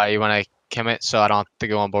 You want to commit so I don't have to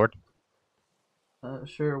go on board?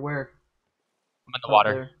 Sure. Where? I'm in the Out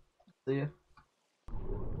water. there. See ya.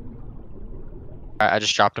 Alright, I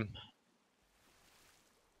just dropped him.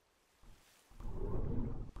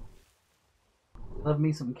 Love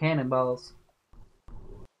me some cannonballs.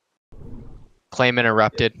 Claim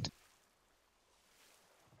interrupted.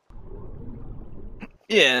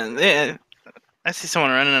 Yeah. I see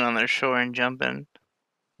someone running on their shore and jumping.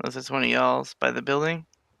 Unless it's one of y'all's by the building.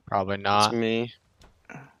 Probably It's not. me.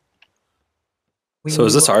 So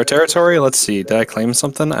is this our territory? Let's see. Did I claim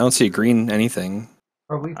something? I don't see green anything.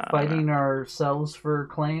 Are we fighting ourselves for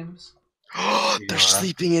claims? They're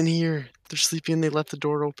sleeping in here. They're sleeping. They left the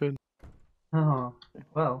door open. Oh,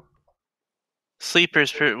 well.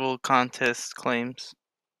 Sleepers will contest claims.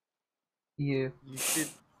 You. You should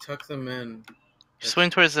tuck them in. Swim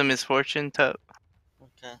towards the misfortune tub.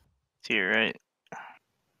 Okay. To your right.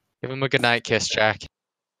 Give him a good night kiss, Jack.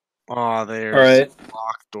 Oh, there's All right. a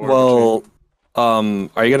locked door. Well,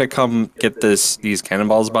 are you gonna come get these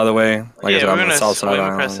cannonballs? By the way, like I Yeah, said, we're on the gonna south side swim of the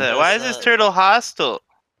across island. that. Why is this turtle hostile?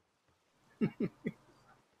 Is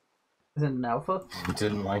it an alpha?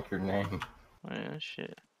 Didn't like your name. Oh, yeah,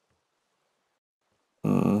 shit.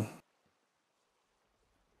 Hmm.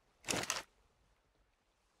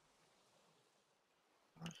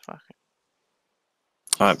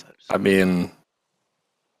 I mean,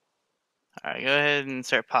 Alright, go ahead and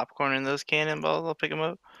start popcorning those cannonballs. I'll pick them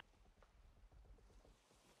up.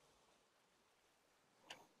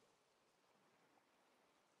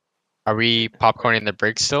 Are we popcorning the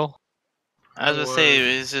brig still? I was gonna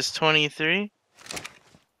say, is this 23?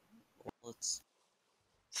 Well, it's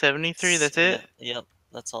 73? That's it? Yep,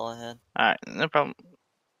 that's all I had. Alright, no problem.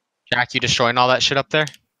 Jack, you destroying all that shit up there?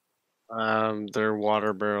 They're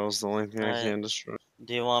water barrels. The only thing I Alright. can destroy.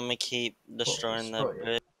 Do you want me to keep destroying that destroy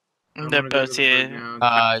bridge? They're both here.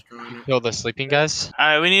 Kill the sleeping guys?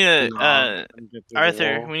 Alright, we need to, No, get through the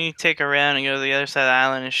Arthur, wall. we need to take a round and go to the other side of the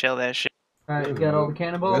island and shell that shit. Alright, you got all the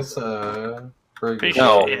cannonballs? This, pretty Pretty good.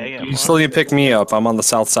 sure. no, Yeah, I got you one. still need to pick me up. I'm on the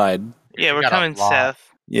south side. Yeah, We we're got a coming lot. south.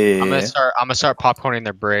 Yeah. I'm gonna start popcorning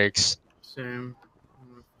their brigs. Same.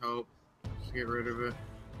 Help. Just get rid of it.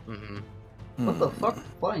 Mm-hmm. What the fuck?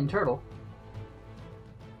 Flying turtle.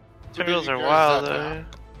 Turtles are You guys wild, have to-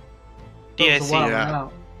 though. Turtles DIC. are wild Yeah.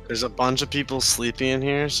 now. There's a bunch of people sleeping in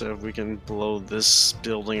here, so if we can blow this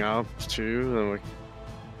building up too, then we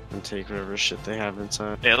can take whatever shit they have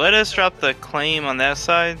inside. Yeah, let us drop the claim on that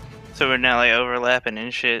side, so we're not like overlapping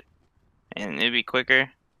and shit, and it'd be quicker.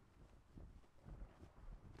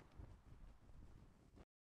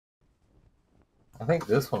 I think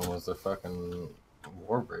this one was the fucking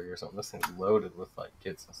war brig or something. This thing's loaded with like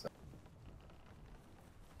kits and stuff.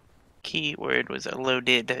 Key word was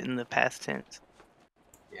loaded in the past tense.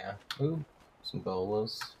 Yeah. Ooh, some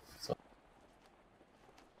bolas. So,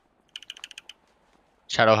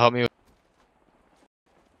 Shadow, help me.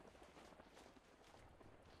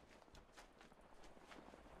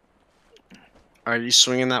 Are you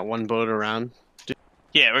swinging that one boat around?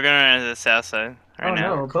 Yeah, we're going around to the south side right Oh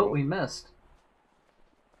now. no, a boat we missed.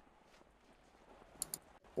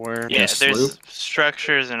 Where? Yeah, Yeah, there's sloop.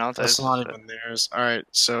 structures and all types That's of not stuff. even theirs. All right,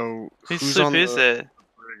 so Whose who's sloop on is the that?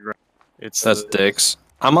 brig right- It's That's the, Dick's.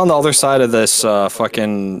 I'm on the other side of this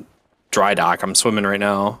fucking dry dock. I'm swimming right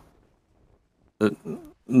now.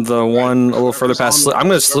 The one a little further past. I'm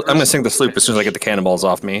gonna sink the sloop as soon as I get the cannonballs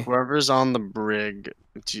off me. Whoever's on the brig,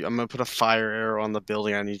 I'm gonna put a fire arrow on the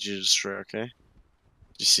building. I need you to destroy. Okay? Do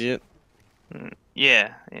you see it?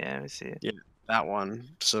 Yeah, I see it. That one.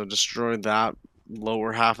 So destroy that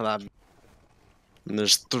lower half of that. And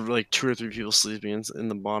there's like 2 or 3 people sleeping in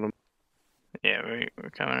the bottom. Yeah, we're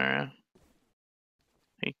coming around.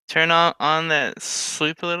 Hey, turn on that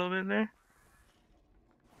sloop a little bit there.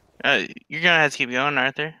 You're gonna have to keep going,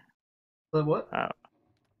 Arthur. The what?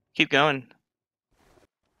 Keep going.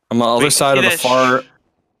 I'm on the other Wait, side see of the that far.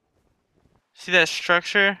 See that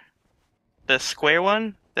structure? The square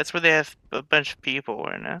one? That's where they have a bunch of people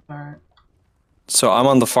right now. Alright. So I'm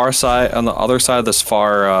on the far side, on the other side of this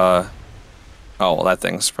far Oh, well, that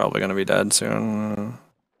thing's probably gonna be dead soon.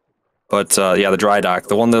 But yeah, the dry dock,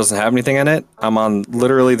 the one that doesn't have anything in it, I'm on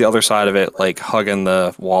literally the other side of it, like hugging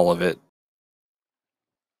the wall of it.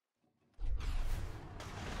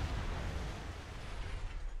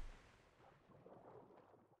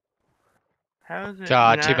 How is it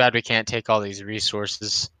God, too not- bad we can't take all these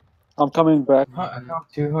resources. I'm coming back. I found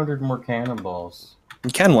 200 more cannonballs. You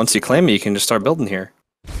can, once you claim it, you can just start building here.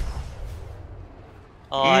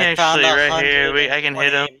 Oh, I found Actually, right here, wait, I can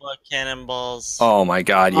hit 128 him. more cannonballs. Oh my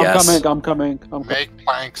god, yes. I'm coming. Make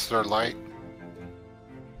planks, they're light.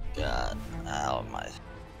 God, ow, my.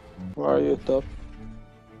 Where are you, Top?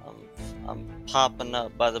 I'm popping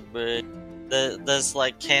up by the bridge. There's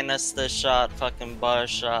like canister shot, fucking bar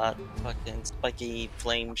shot, fucking spiky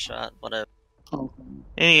flame shot, whatever.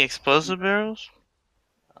 Any explosive barrels?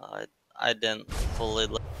 I didn't fully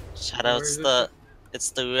look. Shout Where out is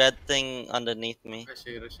it's the red thing underneath me, I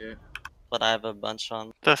see it. but I have a bunch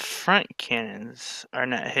on. The front cannons are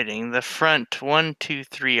not hitting. The front 1, 2,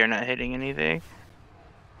 3 are not hitting anything.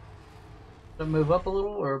 To move up a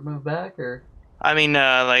little or move back or I mean,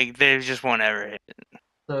 like they just won't ever hit.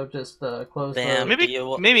 so just close Bam.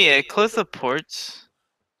 the. Maybe close the ports,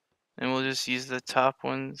 and we'll just use the top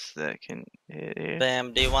ones that can hit here.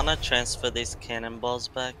 Bam, do you want to transfer these cannonballs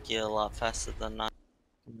back? You're a lot faster than I.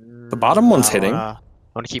 The bottom one's hitting. Want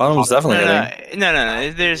to keep Bottom's definitely hitting.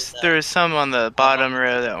 No. There's some on the bottom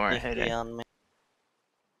row that weren't hitting. On me.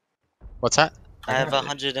 What's that? I have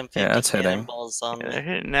 150 Yeah, it's hitting. cannonballs on Yeah, me. they're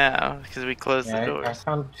hitting now because we closed the Yeah, I doors.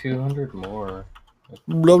 found 200 more.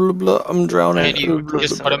 Blah blah blah, I'm drowning. Can you Blah,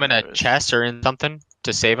 just blah, put them in a chest or in something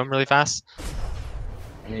to save them really fast?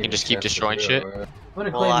 You can just keep destroying shit. I'm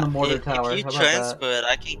gonna claim the mortar tower. If you How about transfer it,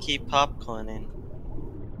 I can keep popcorning.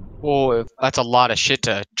 Well, that's a lot of shit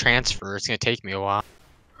to transfer. It's gonna take me a while.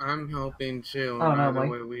 I'm helping too. Oh, no, Either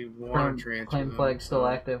Mike. way we want to transfer claim them, flag still so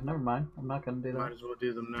active. Never mind. I'm not gonna do Might that. as well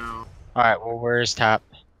do them now. All right. Well, where's Tap?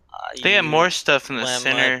 They have more stuff in the Swam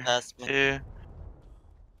center right past me. too.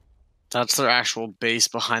 That's their actual base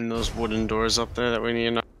behind those wooden doors up there that we need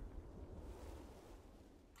to know.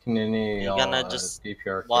 Can any You gonna just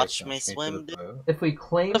DPR watch kick me launch to swim, the dude? boat? If we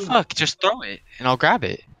claim. What the fuck? Just throw it and I'll grab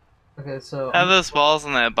it. Okay, so. Have those balls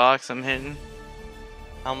in that box I'm hitting.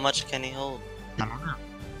 How much can he hold? I don't know.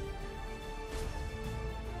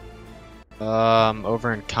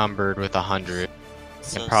 Over encumbered with 100.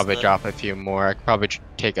 So Can probably it's drop a few more. I could probably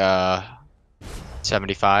take a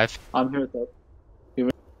 75. I'm here, Top.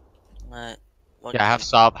 Right. Yeah, have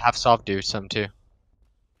Sob do some too.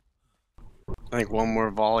 I think one more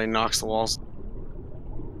volley knocks the walls.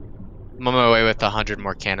 I'm on my way with 100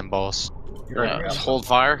 more cannonballs. Yeah, just hold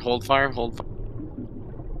fire, hold fire, hold fire.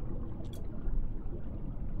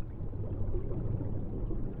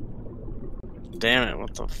 Damn it,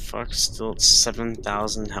 what the fuck? Still at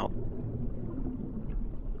 7,000 health.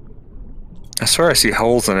 I swear I see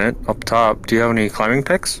holes in it up top. Do you have any climbing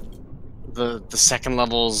picks? The second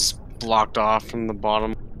level's blocked off from the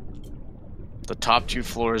bottom. The top two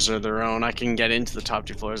floors are their own. I can get into the top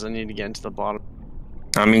two floors. I need to get into the bottom.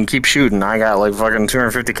 I mean, keep shooting. I got like fucking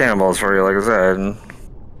 250 cannonballs for you, like I said.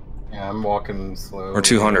 Yeah, I'm walking slow. Or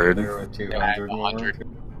 200. There with 200 more. 100.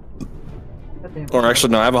 Or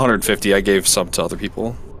actually, no, I have 150. I gave some to other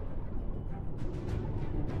people.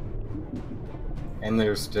 And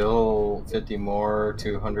there's still 50 more,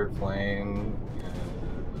 200 flame,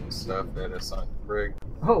 and stuff at a sunk brig.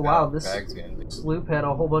 Oh wow, this bag's gonna sloop had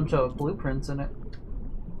a whole bunch of blueprints in it.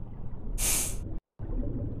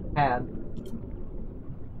 Had.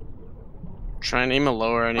 Try and aim it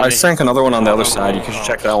lower. I sank another one on the other side. You can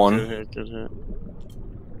check that one. Good hit, good hit.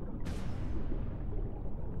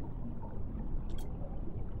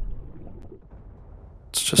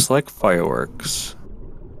 It's just like fireworks.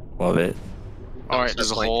 Love it. Alright,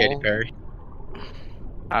 there's a Like hole. Katy Perry.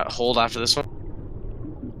 Hold after this one.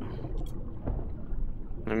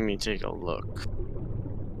 Let me take a look.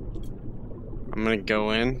 I'm gonna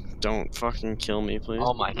go in. Don't fucking kill me, please.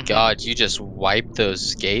 Oh my god, you just wiped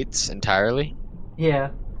those gates entirely?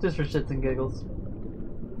 Yeah, just for shits and giggles.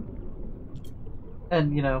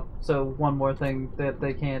 And you know, so one more thing that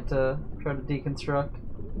they can't try to deconstruct.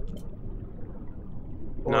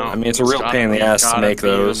 No, I mean, it's a real pain in the ass to gotta make be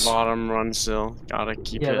the those. bottom run still. Gotta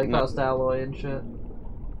keep Yeah, they hitting it. cost alloy and shit.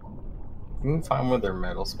 You can find where their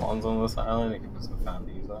metal spawns on this island. You can put some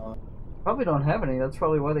foundies on. Probably don't have any. That's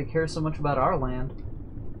probably why they care so much about our land.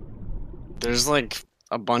 There's like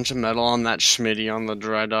a bunch of metal on that Schmitty on the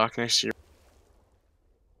dry dock next to you.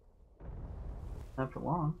 Not for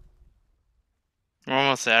long. We're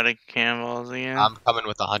almost out of cannonballs again. I'm coming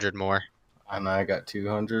with 100 more. And I got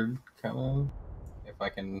 200 coming. If I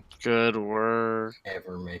can Good work.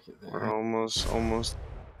 ever make it We're there. almost.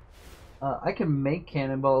 I can make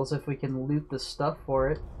cannonballs if we can loot the stuff for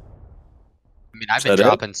it. I mean, I've Is been that it?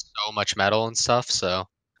 dropping so much metal and stuff, so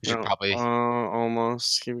we should No, probably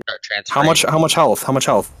almost. start How transferring. much? How much health? How much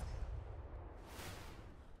health?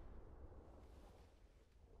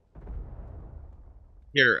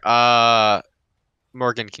 Here,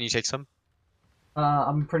 Morgan, can you take some?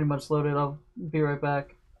 I'm pretty much loaded. I'll be right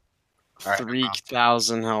back. All right, no problem.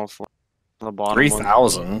 3,000 health. The bottom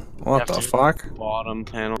 3,000. What the fuck? Bottom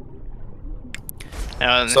panel.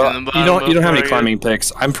 So you don't have any climbing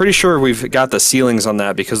picks. I'm pretty sure we've got the ceilings on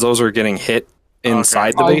that because those are getting hit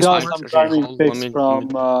inside the I got basement. some climbing picks from.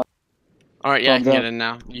 Alright, yeah, I from can get them. in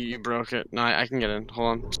now. You broke it. No, I can get in.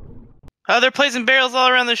 Hold on. Oh, they're placing barrels all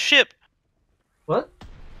around the ship. What?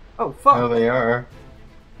 Oh fuck! Oh, they are.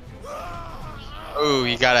 Ooh,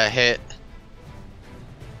 you got a hit.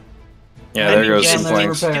 Yeah, there goes down some there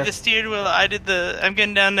planks. repair. Did the steered wheel. I'm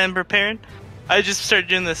getting down and repairing. I just started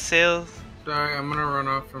doing the sails. Sorry, I'm gonna run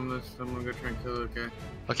off from this. I'm gonna go try and kill it, okay?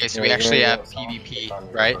 Okay, so Yeah, we you're actually gonna have get someone PvP, on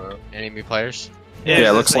your right? boat. Enemy players. Yeah,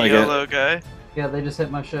 it's looks just a like it. YOLO guy. Yeah, they just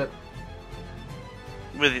hit my ship.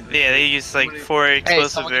 They use like 4 Hey,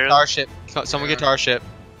 explosive someone get to barrels. our ship. Someone get to our ship.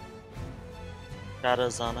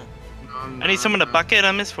 Shadows on it. No, I'm I need not, someone to no. bucket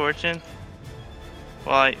on misfortune.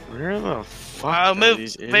 Well, Where the fuck I'll are move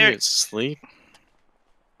these very- idiots sleep?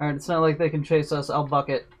 Alright, it's not like they can chase us. I'll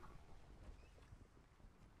bucket.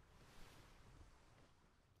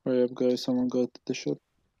 Hurry up, guys! Someone go to the ship.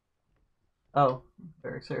 Oh,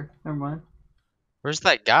 Eric's here. Never mind. Where's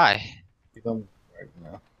that guy? See them right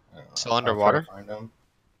now. I don't know. Still I'll try to underwater? find them.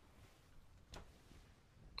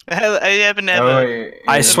 I happen to have Oh, a. wait,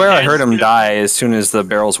 I yeah, swear I heard him Yes. die as soon as the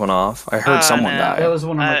barrels went off. I heard Oh, someone no. That die. was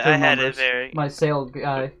one of my crew I had it members. very. My sail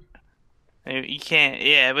guy. You can't.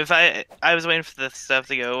 Yeah, but if I was waiting for the stuff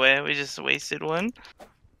to go away. We just wasted one.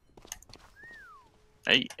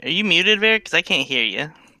 Are you muted, Bear? Because I can't hear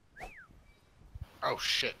you. Oh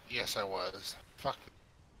shit, yes I was. Fuck.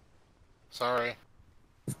 Sorry.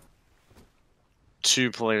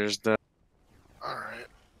 2 players dead. Alright.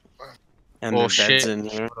 And Well, their beds shit. in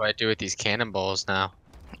here. What do I do with these cannonballs now?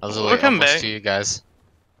 I was We're like coming almost back. to you guys.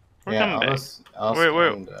 We're Yeah, coming back. I'll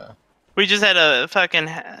We're- send, We just had a fucking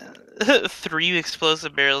 3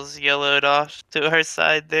 explosive barrels yellowed off to our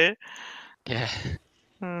side there. Yeah.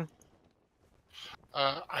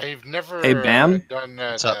 I've never Hey, Bam? done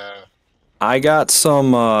What's that. up? I got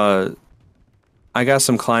some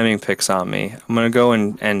climbing picks on me. I'm gonna go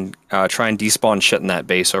and try and despawn shit in that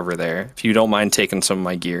base over there. If you don't mind taking some of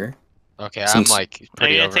my gear. Okay, Since- I'm like Are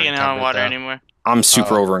pretty you not taking it on over water though. anymore? I'm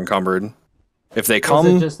super Oh. over encumbered. If they Was it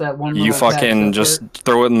come, just that one you little patch fucking that just hurt?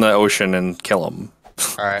 throw it in the ocean and kill them.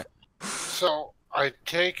 Alright. So I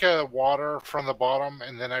take water from the bottom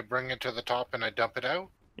and then I bring it to the top and I dump it out.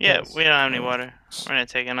 Yeah, Yes. we don't have any water. We're not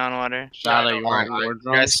taking on water. Shadow, you Alright, want war you guys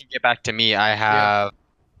drums? can get back to me. I have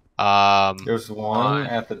there's one uh,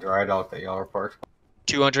 at the dry dock that y'all are parked.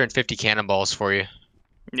 250 cannonballs for you.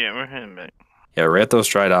 Yeah, we're heading back. Yeah, right at those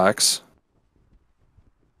dry docks.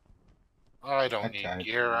 I don't Okay, need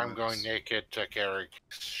gear. I'm works. going naked to carry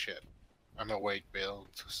shit. I'm a weight build,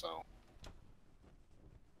 so.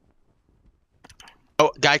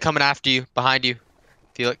 Oh, guy coming after you, behind you,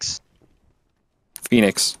 Felix.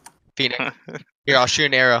 Phoenix. Phoenix. Here, I'll shoot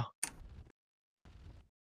an arrow.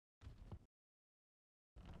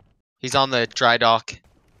 He's on the dry dock.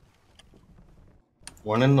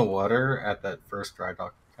 One in the water at that first dry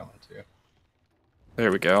dock you're coming to.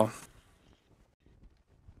 There we go.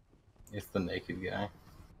 It's the naked guy.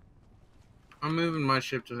 I'm moving my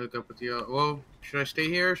ship to hook up with you. Well, should I stay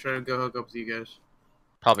here or should I go hook up with you guys?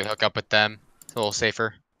 Probably hook up with them. It's a little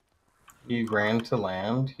safer. He ran to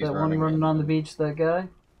land. He's That one running running in. on the beach, that guy?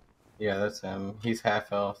 Yeah, that's him. He's half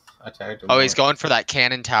health. I tagged him. Oh, he's once. going for that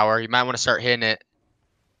cannon tower. You might want to start hitting it.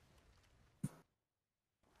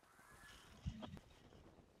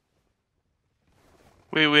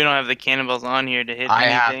 We don't have the cannonballs on here to hit I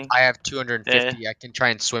anything. have 250. I can try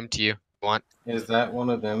and swim to you if you want. Is that one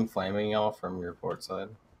of them flaming y'all from your port side?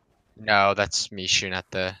 No, that's me shooting at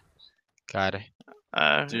the guy.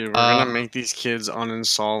 Dude, we're gonna make these kids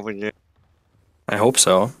uninstall the game. I hope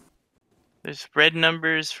so. There's red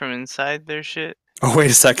numbers from inside their shit. Oh,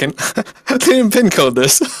 wait a second. They didn't pin code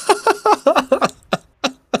this.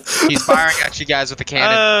 He's firing at you guys with a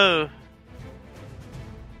cannon. Oh,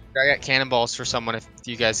 I got cannonballs for someone if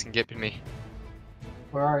you guys can get to me.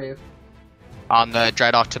 Where are you? On the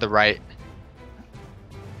dry dock to the right.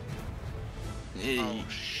 Oh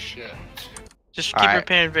shit. just keep Alright.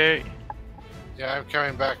 repairing very. Yeah, I'm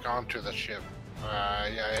coming back onto the ship.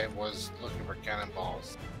 Yeah, I was looking for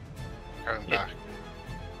cannonballs. Coming Yeah. back.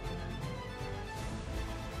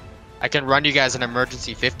 I can run you guys an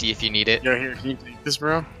emergency 50 if you need it. Yo, here, can you take this,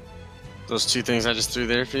 bro? Those two things I just threw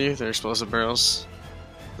there for you, they're explosive barrels.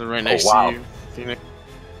 They're right next wow. to you, Phoenix.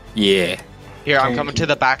 Yeah. Here, I'm coming to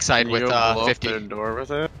the backside Can you with go blow 50. up their door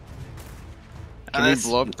with it? Can That's- you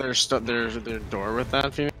blow up their door with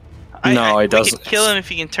that, Phoenix? No, it we doesn't. could kill him if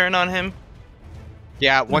you can turn on him.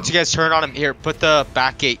 Yeah, once you guys turn on him, here, put the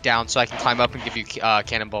back gate down so I can climb up and give you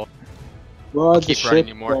cannonball. Where the Keep running ship,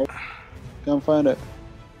 you more. guys? Can't find it.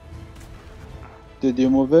 Did you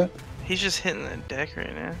move it? He's just hitting the deck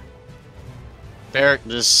right now. Barrick.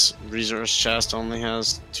 This resource chest only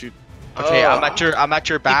has 2. Okay, I'm at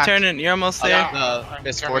your back. Keep turning. You're almost there. I'm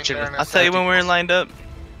Misfortune coming there in a I'll tell you when we're lined up.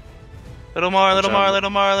 Little more, little more, little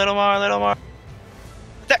more, little more, little more.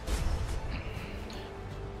 There.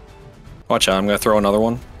 Watch out, I'm gonna throw another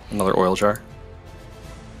one. Another oil jar.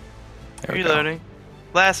 There we go. Reloading.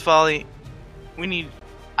 Last volley. We need.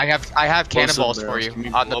 I have cannonballs for barrels. you Can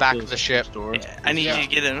you on the blow back up of the those ship. doors? Yeah, I need you to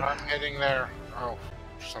get in. I'm heading there. Oh.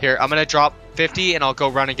 Here, I'm gonna drop 50 and I'll go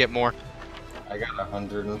run and get more. I got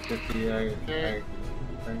 150.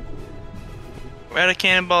 We're out of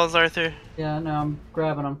cannonballs, Arthur. Yeah, no, I'm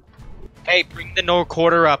grabbing them. Hey, bring the no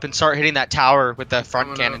quarter up and start hitting that tower with the front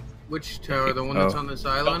Coming up. cannon. Which tower? The one that's Oh. on this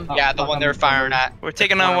island? Yeah, the one they're firing at. We're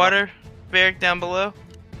taking on water. Barrack down below.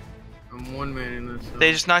 I'm one man in this.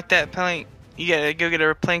 They just knocked that plank. You gotta go get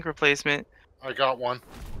a plank replacement. I got one.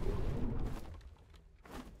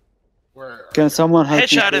 Where? Can someone help me?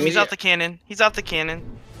 Headshot him. please? He's off the cannon. He's off the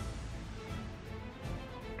cannon.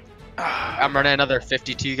 I'm running another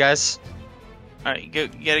 50 to you guys. Alright, go.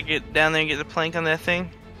 You gotta get down there and get the plank on that thing.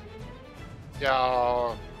 Yeah,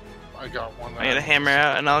 I got one. I gotta hammer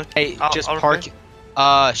out and I'll. Hey, I'll just replace-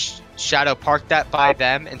 park. Shadow, park that by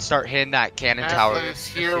them and start hitting that cannon tower. Atlas,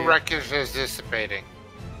 here wreckage is dissipating.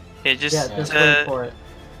 Yeah, just. Yeah, just wait for it.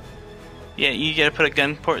 Yeah, you gotta put a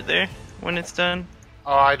gun port there when it's done.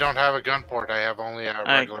 Oh, I don't have a gun port. I have only a Alright,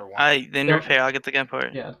 regular one. then Don't- repair. I'll get the gun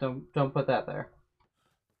port. Yeah, don't put that there.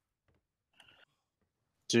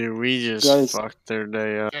 Dude, we just Guys. fucked their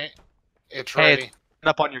day up. Okay, it's Hey, ready. it's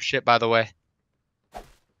up on your ship, by the way.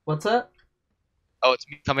 What's that? Oh, it's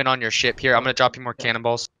me coming on your ship. Here, I'm gonna drop you more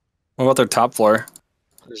cannonballs. What about their top floor?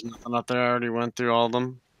 There's nothing up there. I already went through all of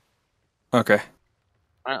them. Okay.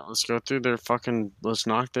 Alright, let's go through their fucking. Let's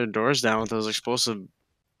knock their doors down with those explosive.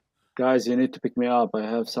 Guys, you need to pick me up. I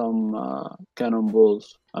have some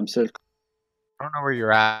cannonballs. I'm still. I don't know where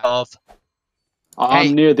you're at. I'm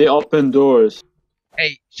Hey. near the open doors.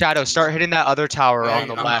 Hey, Shadow, start hitting that other tower on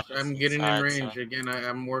the left. I'm getting in Side, range side. again.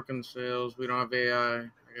 I'm working sales. We don't have AI.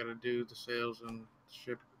 I gotta do the sales and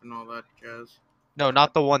ship and all that jazz. No,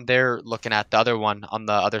 not the one they're looking at. The other one on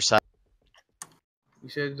the other side. You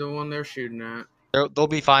said the one they're shooting at. They'll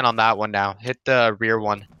be fine on that one now. Hit the rear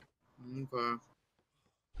one. Okay.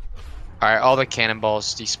 Alright, all the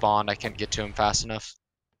cannonballs despawned. I can't get to him fast enough.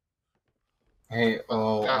 Hey,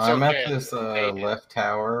 oh, That's I'm okay. at this Hey. left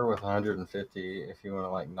tower with 150. If you want to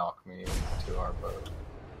like knock me to our boat.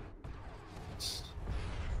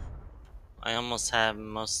 I almost have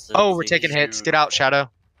most of Oh, we're these. taking hits. Get out, Shadow.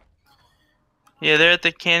 Yeah, they're at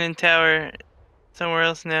the cannon tower somewhere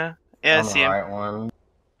else now. Yeah, I on see the him. right one.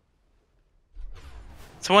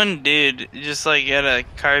 It's one dude. Just like get a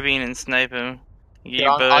carbine and snipe him. Get Yeah,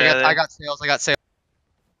 your bow out of there. I got sales. I got sales.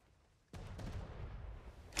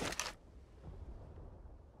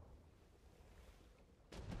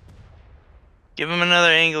 Give him another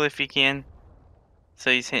angle if you can. So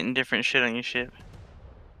he's hitting different shit on your ship.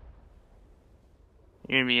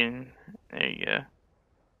 You're gonna be in. There you go.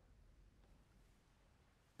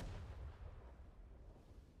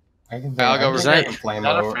 I'll go I repair. can flame Is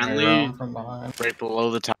that a over friendly- around from behind. Right below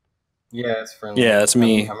the top. Yeah, it's friendly. Yeah, it's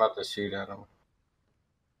me. I'm about to shoot at him.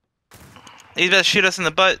 He's about to shoot us in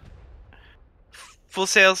the butt. Full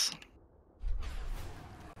sails.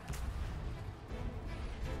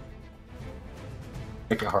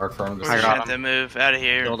 Make it hard for him to We're I gonna got have him. to move out of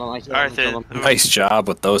here. Killed him, I killed him, Arthur, killed him. Nice job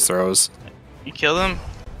with those throws. you killed him?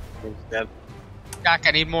 Dead. Jack,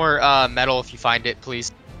 I need more metal if you find it,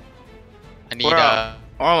 please. I need We're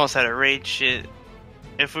almost out of raid shit.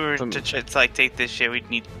 If we were Some- to try to like take this shit, we'd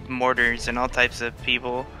need mortars and all types of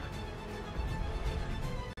people.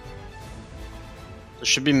 There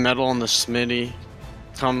should be metal on the smitty.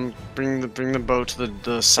 Come, bring the boat to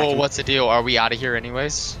the second. Well, what's the deal? Are we out of here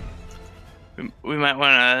anyways? We might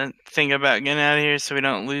want to think about getting out of here so we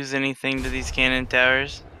don't lose anything to these cannon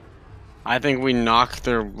towers. I think we knock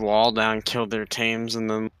their wall down, kill their tames, and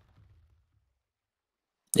then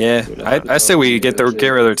Yeah, I say we get rid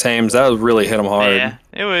of their tames. That would really hit them hard. Yeah,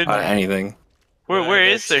 it would. Anything. Where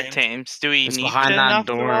is their tames? Do we It's need behind to that knock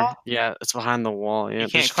the door. wall? Yeah, it's behind the wall. Yeah, You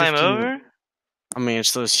there's can't climb 15 over? I mean,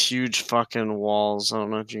 it's those huge fucking walls. I don't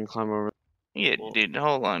know if you can climb over. Yeah, dude,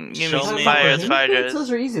 hold on. Give me Show some me fire. where- It's fire Behemoth gates, dress.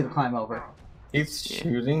 those are easy to climb over. He's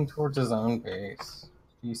shooting towards his own base.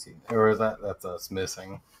 You see, or is that's us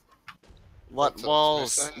missing? What That's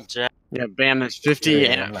walls, missing. Jack? Yeah, bam, there's 50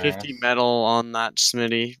 Yeah, and nice. 50 metal on that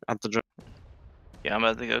Smitty at the drum. Yeah, I'm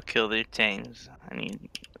about to go kill their tames. I need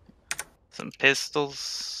some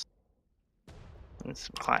pistols and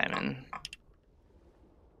some climbing.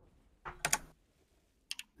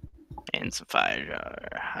 And some fire jar.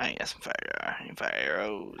 I got some fire jar. I need fire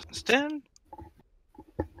arrows instead.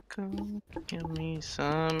 Come give me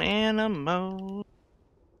some ammo.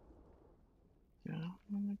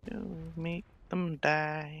 Go make them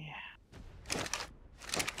die.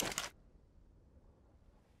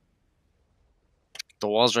 The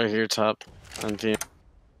wall's right here, top. And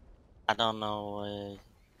I don't know.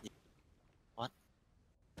 What?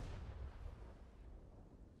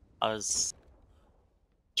 I was.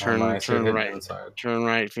 Oh, turn right. Turn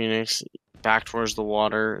right, Phoenix. Back towards the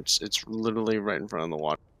water. It's literally right in front of the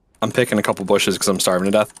water. I'm picking a couple bushes because I'm starving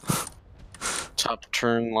to death. Top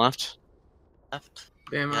turn left. Left.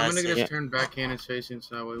 Damn, Yeah, I'm I gonna see. just Yeah. turn back cannons facing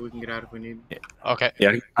so that way we can get out if we need. Okay.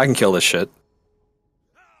 Yeah, I can kill this shit.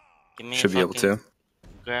 Give me Should a be able fucking to.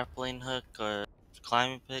 grappling hook or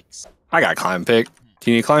climbing picks. I got climb pick.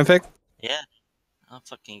 Do you need climb pick? Yeah. I'll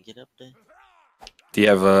fucking get up there. Do you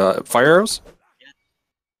have fire arrows?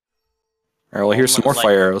 Alright, well here's some more Like-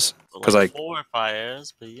 fire arrows. Because Like like, 4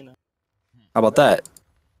 fires, but you know. how about that?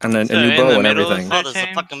 And then So a new in bow the and middle of everything. the- Oh, there's a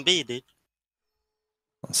Tames? fucking bee, dude.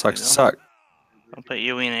 Sucks to You know? suck. I'll put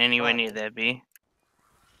you in anywhere near that bee.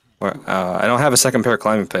 I don't have a second pair of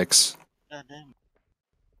climbing picks. God damn.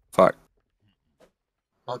 Fuck.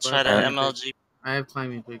 I'll try the Alright. MLG. I have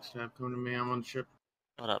climbing picks. Come to me. I'm on the ship.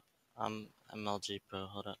 Hold up. I'm MLG Pro.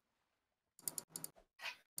 Hold up.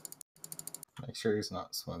 Make sure he's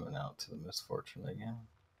not swimming out to the misfortune again.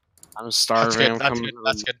 I'm That's starving. good. I'm That's coming good.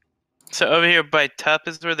 That's good. So over here by Tup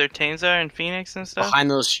is where their tames are in Phoenix and stuff?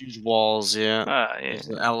 behind those huge walls. Yeah. Ah, yeah. There's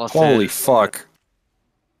an elephant. Holy fuck.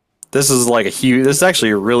 This is like a huge, this is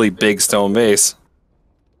actually a really big stone base.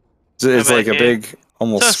 It's bet like a you- big,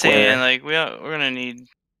 almost So I'm saying, square. like, we're gonna need.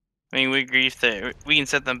 I mean, we grief that we can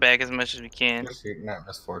set them back as much as we can. You're shooting at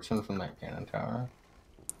misfortune from that cannon tower.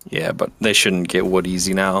 Yeah, but they shouldn't get wood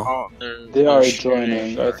easy now. Oh, They are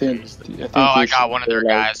joining. I think. Oh, I we got should one of their go,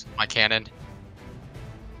 like, guys. My cannon.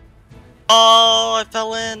 Oh, I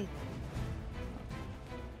fell in.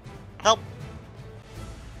 Help.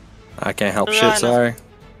 I can't help Rhino. shit, sorry.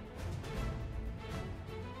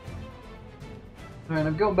 Alright,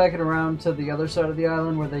 I'm going back and around to the other side of the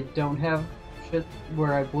island where they don't have shit,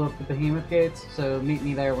 where I blew up the behemoth gates, so meet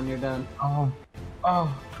me there when you're done. Oh,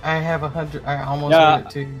 I have 100. I almost Yeah. made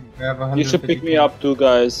it too. I have 150. You should pick me up too,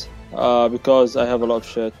 guys, because I have a lot of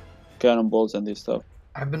shit, cannonballs and this stuff.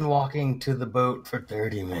 I've been walking to the boat for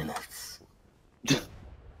 30 minutes.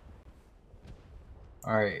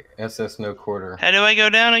 Alright, SS no quarter. How do I go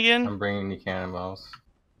down again? I'm bringing you cannonballs.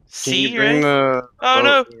 Can you C, bring right? the Oh boat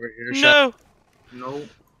no! over here, Shadow? No! Nope.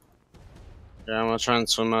 Yeah, I'm gonna try and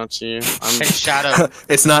swim out to you. Hey, Shadow.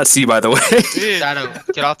 It's not C, by the way. Shadow,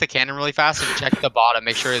 get off the cannon really fast and check the bottom.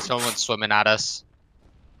 Make sure someone's swimming at us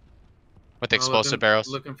with explosive barrels.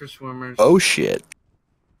 Looking for swimmers. Oh shit.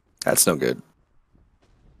 That's no good.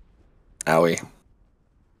 Owie.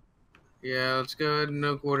 Yeah, let's go ahead and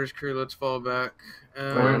no quarters crew. Let's fall back.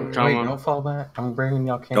 Wait, don't fall back. I'm bringing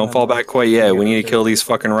y'all cannonballs. Don't fall back quite yet. We need to kill these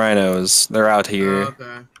fucking rhinos. They're out here. Okay.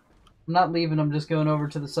 I'm not leaving, I'm just going over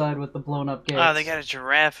to the side with the blown up gates. Oh, they got a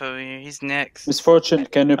giraffe over here. He's next. Misfortune,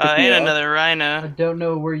 can you pick me And up? another I rhino. don't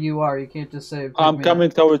know where you are, you can't just say. "Pick I'm me coming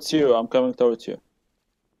up." towards you. I'm coming towards you.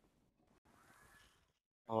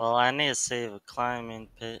 Well, I need to save a climbing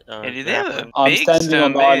pit. Or Hey, dude, they have a grappling. I'm big standing stone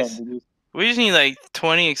on the base. island. dude. We just need like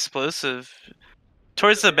 20 explosive.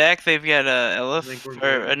 Towards the back, they've got a think we're elephant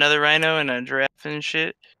or good. another rhino and a giraffe and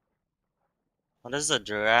shit. What is a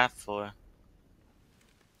giraffe for?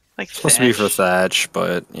 Like Supposed to be for thatch. thatch,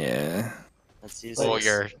 but yeah. That's used Oh, as-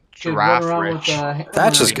 you're Could giraffe run around rich. with,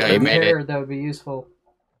 That's just We know you good. made it. hair, that would be useful.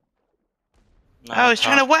 No, Oh, he's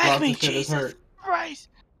trying to whack Lots me! of shit is Jesus hurt. Christ!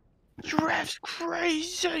 Giraffe's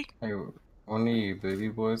crazy! Hey, one of you booty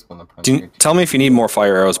boys want to punch me? Tell me if you need more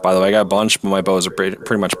fire arrows, by the way. I got a bunch, but my bows are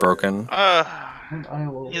pretty much broken. I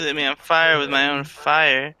will. You lit me on fire with my own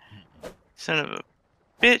fire. Son of a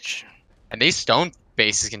bitch. And these stone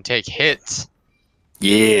bases can take hits.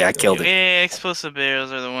 Yeah, I killed it. Yeah, explosive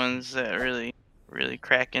barrels are the ones that really really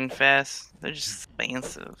cracking fast. They're just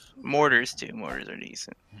expensive. Mortars too. Mortars are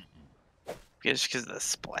decent. Just because of the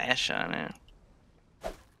splash on it.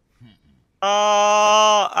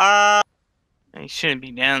 Oh, You shouldn't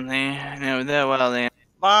be down there. No, that well then.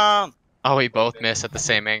 Mom. Oh, we both miss at the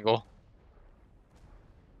same angle.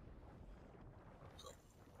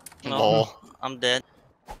 No, Lol. I'm dead.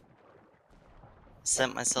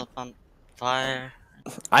 Set myself on fire.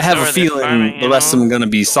 I have So a are they farming feeling the rest of them animals? gonna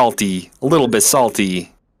be salty, a little bit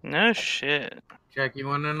salty. No shit. Jack, you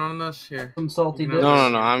want in on this? Here. Some salty No, bits. No.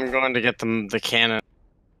 I'm going to get the cannon.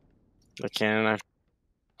 The cannon.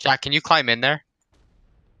 Jack, can you climb in there?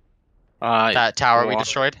 I That tower we wa-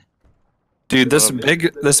 destroyed? Dude, this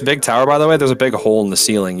big tower, by the way, there's a big hole in the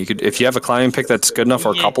ceiling. You could, if you have a climbing pick that's good enough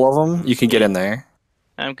for a Yeah. couple of them, you can get in there.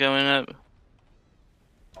 I'm going up.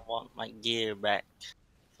 I want my gear back.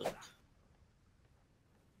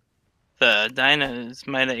 The dinos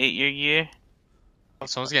might have ate your gear. Oh,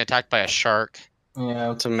 someone's getting attacked by a shark.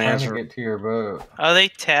 Yeah, It's a I'm trying man's to get to your boat. Oh, they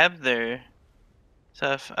tabbed their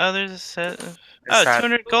stuff. Oh, there's a set of... Is Oh, that-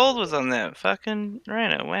 200 gold was on that fucking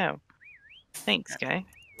rhino. Wow. Thanks, guy.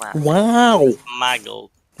 Wow. Wow. My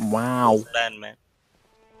gold. Wow. Bad man.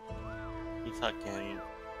 You fucking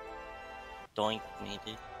doinked me,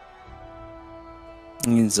 dude.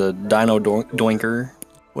 He's a dino doinker.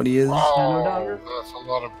 What he is. Oh, that's a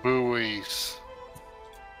lot of buoys.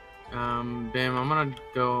 Bam, I'm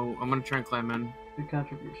gonna try and climb in. Good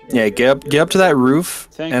contribution. Yeah, get up to that roof,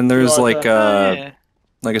 Thank and there's you, like Arthur. Oh, yeah.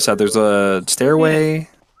 like I said, there's a stairway.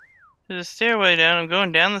 There's a stairway down. I'm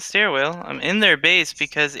going down the stairwell. I'm in their base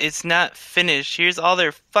because it's not finished. Here's all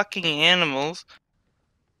their fucking animals.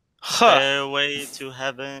 Huh. Stairway to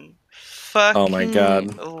heaven. Fucking Oh my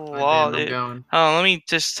God. law, I'm dude. going. Oh, let me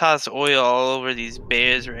just toss oil all over these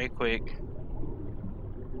bears right quick.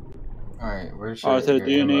 Alright, where's Arthur, your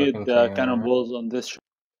do you ammo need container? cannonballs on this?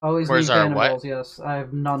 Always Where's need our cannonballs, yes. I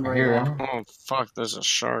have none right Here. now. Oh fuck! There's a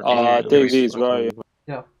shark. Take these, where are you?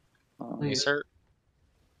 Yeah. Yes, sir.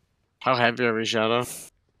 How heavy are we, Shadow?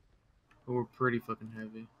 We're pretty fucking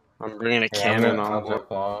heavy. I'm bringing a Yeah, cannon I'll on board.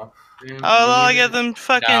 jump off. Bam, Oh, I you got need- them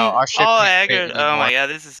fucking No, our ship all can't fit aggroed. Oh anymore. my god,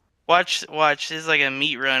 this is... Watch, this is like a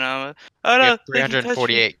meat run almost. Oh We no, have they can touch me.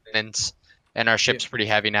 348 cannons, and our ship's pretty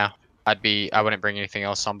heavy now. I wouldn't bring anything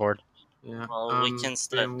else on board. Yeah. Well, we can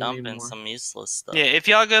start Bam, we'll need dumping more. some useless stuff. Yeah, if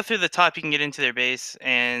y'all go through the top, you can get into their base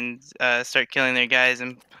and start killing their guys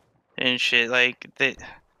and shit. Like, they...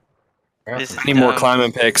 I got This some- I need more dumb.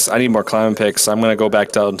 climbing picks. I need more climbing picks. I'm gonna go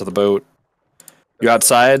back down to the boat. You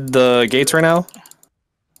outside the gates right now?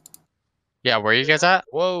 Yeah, where are you guys at?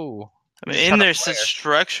 Whoa. I'm Just in trying to their flare.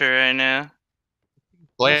 structure right now.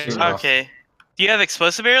 Blair. Shoot off. Okay. Do you have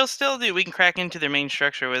explosive barrels still? Dude, we can crack into their main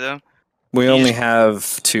structure with them. We You only just-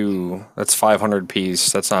 have 2. That's 500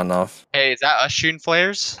 piece. That's not enough. Hey, is that us shooting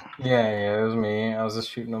flares? Yeah, it was me. I was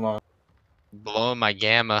just shooting them on. Blowing my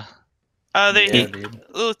gamma. Oh, they... Yeah, dude.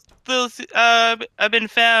 I've been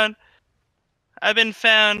found. I've been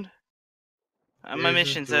found. My There's this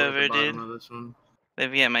mission's door at the over, bottom dude. of this one.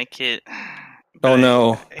 They've got my kit. Oh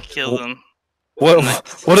no. I killed them. What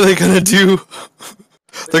are they gonna do?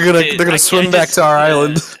 They're gonna swim back to our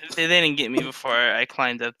island. They didn't get me before I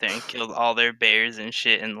climbed up there and killed all their bears and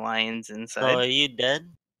shit and lions So inside. are you dead?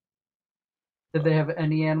 Did they have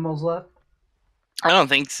any animals left? I don't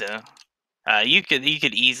think so. You could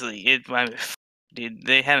easily. Dude,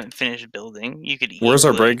 they haven't finished building. You could. Where's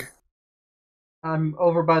our easily- brig? I'm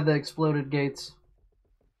over by the exploded gates.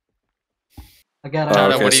 I got Oh,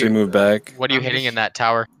 Shadow, okay, what do so you- we moved back. What are you I'm hitting just- in that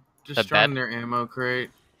tower? Just The trying bed? their ammo crate.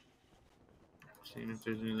 Seeing if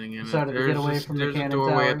there's anything in it. Decided to get away from the there's a cannon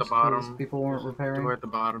doorway towers at the 'cause bottom. people weren't There's a repairing. door at the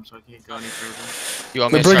bottom, so I can't go any further. You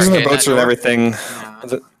want The me to brigs start and the hitting boats that and door?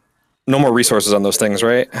 everything. Nah, No more resources on those things,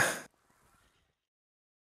 right?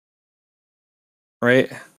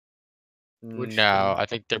 Right? Which No, one? I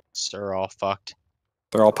think they're all fucked.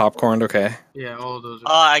 They're all popcorned. Okay. yeah, all of those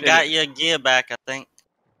Oh, are. I got your gear back, I think.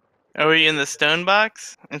 Are we in the stone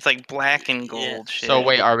box? It's like black and gold Yeah. shit. So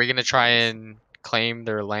wait, are we gonna try and claim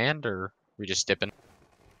their land, or we just dipping?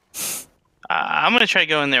 I'm gonna try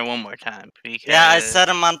going there one more time because. Yeah, I set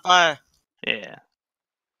him on fire. Yeah.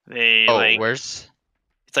 They Oh, like. where's?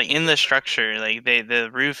 It's like in the structure. Like the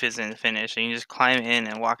roof isn't finished, and you just climb in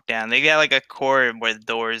and walk down. They got like a core with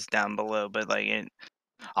doors down below, but like it.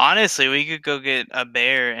 Honestly, we could go get a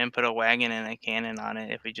bear and put a wagon and a cannon on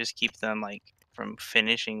it if we just keep them like from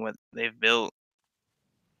finishing what they've built.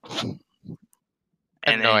 I have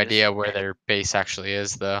And no then idea where their base actually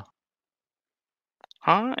is, though.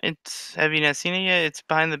 Huh? It's have you not seen it yet? It's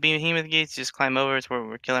behind the behemoth gates. Just climb over. It's where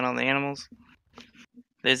we're killing all the animals.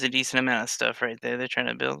 There's a decent amount of stuff right there they're trying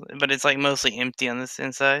to build, but it's like mostly empty on this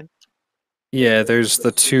inside. Yeah, there's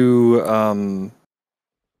the two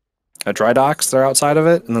dry docks that are outside of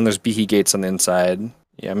it, and then there's behe gates on the inside.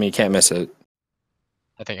 Yeah, I mean you can't miss it.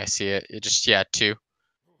 I think I see it. It just, yeah, 2.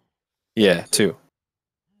 Yeah, two.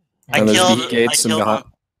 I And there's killed. behe gates I and killed behind.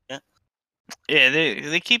 one. Yeah,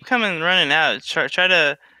 they keep coming running out. Try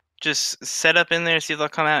to just set up in there, see if they'll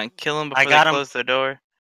come out and kill them before got they 'em. close the door.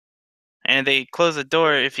 And they close the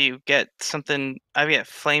door if you get something. I've got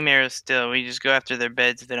flame arrows still. We just go after their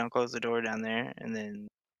beds if they don't close the door down there, and then.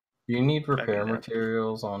 Do you need repair Fucking up.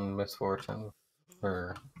 materials on Misfortune?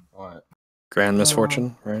 Or what? Grand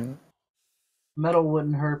misfortune, right? Metal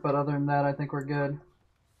wouldn't hurt, but other than that, I think we're good.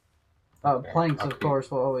 Planks, of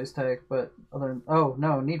course, will always take, but other than... Oh,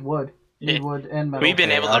 no, need wood. Need wood and metal. We've been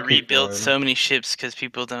Okay, able I'll to keep rebuild wood. so many ships because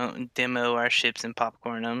people don't demo our ships and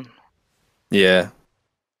popcorn them. Yeah.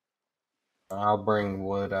 I'll bring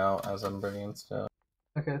wood out as I'm bringing stuff.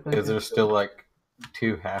 Okay, thank Because you. there's still like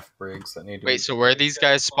 2 half brigs that need to be... Wait, so where are these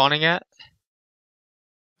guys spawning at?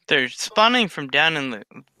 They're spawning from down in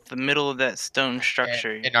the middle of that stone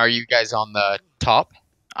structure. And are you guys on the top?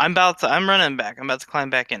 I'm running back. I'm about to climb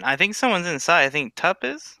back in. I think someone's inside. I think Tup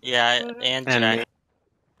is. Yeah, and And Jack.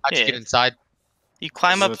 How'd you get inside? You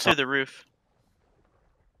climb This is up the through top. the roof.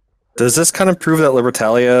 Does this kind of prove that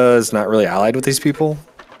Libertalia is not really allied with these people?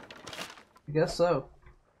 I guess so.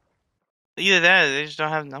 Either that, or they just don't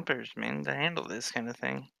have numbers, man, to handle this kind of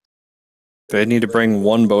thing. They need to bring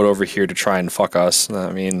one boat over here to try and fuck us.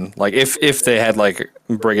 I mean, like if they had like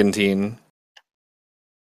brigantine,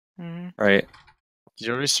 right? Did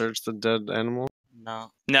you already search the dead animal?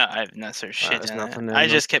 No. No, I've not searched shit. there's Down nothing there. in I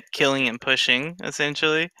them. just kept killing and pushing,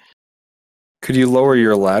 essentially. Could you lower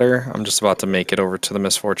your ladder? I'm just about to make it over to the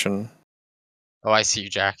misfortune. Oh, I see you,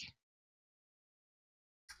 Jack.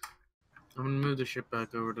 I'm gonna move the ship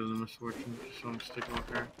back over to the misfortune, just so I'm sticking with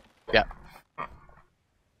her. Yeah. I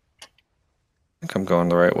think I'm going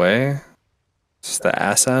the right way. Is this the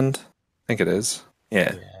ass end? I think it is.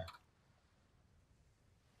 Yeah.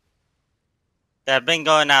 I've been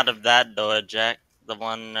going out of that door, Jack. The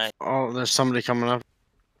one right. Oh, there's somebody coming up.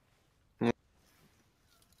 I No,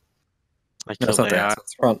 killed it's not the the ass.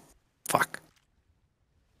 It's front. Fuck.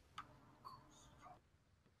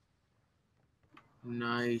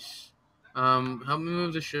 Nice. Help me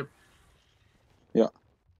move the ship. Yeah.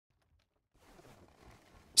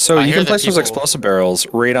 So I you hear can that place those people- explosive barrels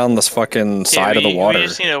right on this fucking side of the water. We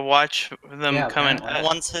just need to watch them Yeah, coming. apparently.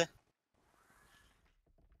 One's here.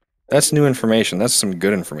 That's new information. That's some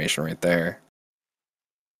good information right there.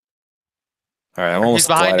 All right, I'm almost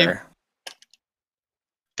at the behind you. ladder.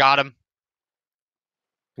 Got him.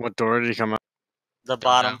 What door did he come out? The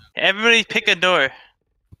bottom. Everybody pick a door.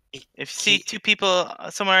 If you see 2 people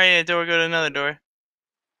somewhere in a door, go to another door.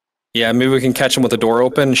 Yeah, maybe we can catch him with the door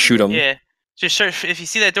open, shoot him. Yeah. Just search. If you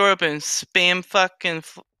see that door open, spam fucking.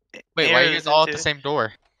 Wait, why are you arrows guys all at into the it. same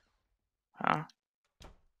door? Huh?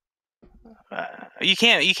 You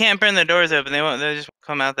can't burn the doors open. They won't. They'll just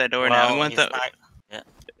come out that door now. We want he's them. not-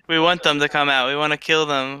 We want them to come out. We want to kill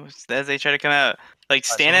them as they try to come out. Like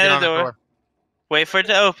stand Someone get at on the the door, wait for it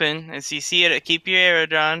to open. As you see it, keep your arrow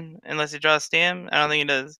drawn. Unless it draws stam, I don't think it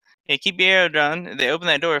does. Yeah, keep your arrow drawn. If they open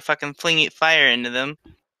that door, fucking fling it fire into them.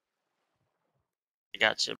 I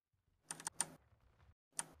got you.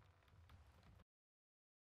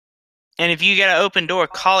 And if you got an open door,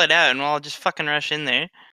 call it out, and we'll all just fucking rush in there.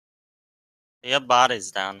 Your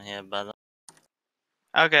body's down here, brother.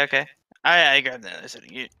 Okay. I grabbed that.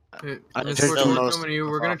 You, Hey, I Miss took Fortune, the we're most coming to you.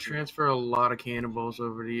 We're gonna off you. transfer a lot of cannonballs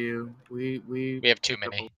over to you. We have too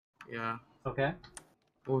many. Yeah, Okay.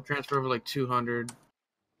 we'll transfer over like 200.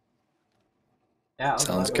 Yeah.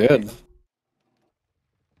 Sounds good.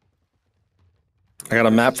 I got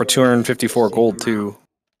a map for 254 gold too.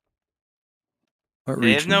 What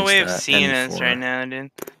they have region no is way of that? seeing us N4. right now,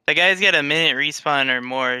 dude. The guy's got a minute respawn or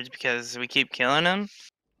more because we keep killing him.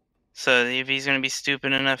 So if he's gonna be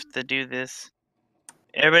stupid enough to do this,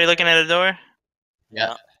 everybody looking at a door.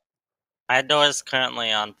 Yeah. My door is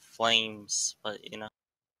currently on flames, but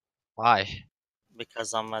Why?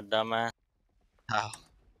 because I'm a dumbass Oh.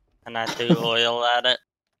 and I threw oil at it.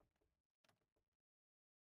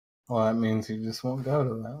 Well, that means you just won't go to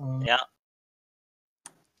that one. Yeah.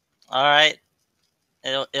 All right.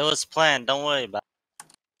 It was planned. Don't worry about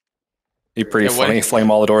Be pretty Yeah, what funny. if- Flame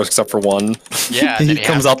all the doors except for one. Yeah, he then he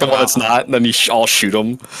comes has out to the go one that's out. not, and then all shoot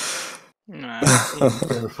him. Nah.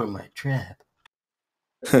 Go for my trap.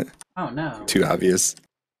 Oh no. Too obvious.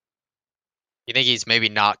 You think he's maybe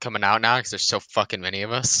not coming out now because there's so fucking many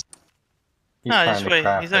of us? He's No, trying just to wait.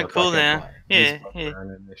 craft He's on a cool fucking now. plan. Yeah, He's yeah.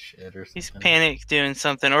 burning this shit or He's something. panic doing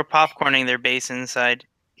something or popcorning their base inside.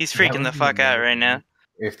 He's That freaking would the be fuck out right amazing now.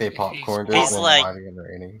 if they He's popcorned it He's and like- might have been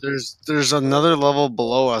raining. There's another level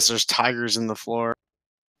below us. There's tigers in the floor.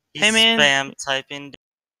 He's Hey, man. spam typing.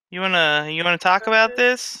 You wanna talk about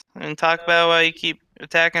this and talk about why you keep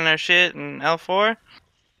attacking our shit in L4?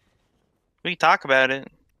 We can talk about it.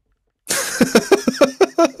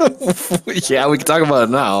 Yeah, we can talk about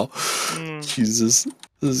it now. Mm. Jesus,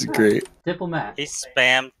 this is great. Diplomat. He's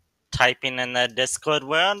spam typing in the Discord.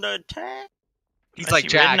 We're under attack. He's I like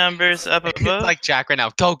see red Jack. numbers up He's above. like Jack right now.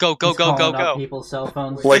 Go, go, go, He's go, go, calling up go. people's cell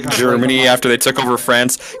phones. Like trying to Germany wake 'em up. after they took over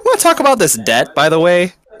France. You want to talk about this debt, by the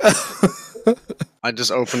way? I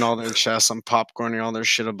just opened all their chests. I'm popcorning all their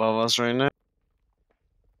shit above us right now.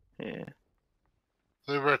 Yeah,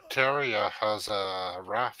 Libertaria has a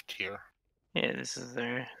raft here. yeah. This is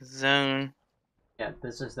their zone. Yeah,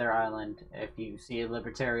 this is their island. If you see a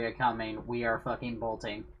Libertaria coming, we are fucking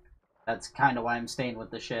bolting. That's kind of why I'm staying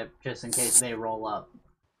with the ship, just in case they roll up.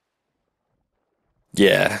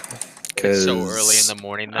 Yeah, It's because so early in the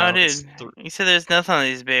morning though. Oh, dude, you said there's nothing on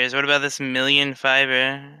these bears. What about this million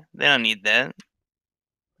fiber? They don't need that.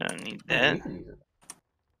 They don't need that. We can use it.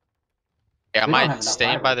 Yeah, am We don't have I enough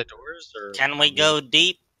staying fiber. by the doors or? Can we go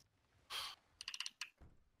deep?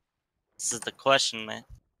 This is the question, man.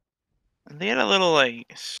 They got a little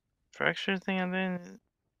like structure thing on there.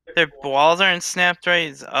 Their walls aren't snapped right.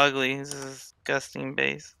 It's ugly. This is a disgusting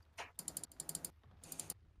base.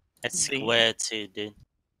 It's Big- square too, dude.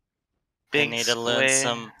 Big I need to learn square.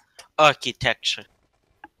 some architecture.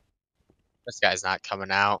 This guy's not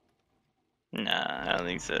coming out. Nah, I don't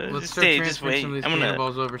think so. Let's Just start stay. Just transferring wait. some of these I'm gonna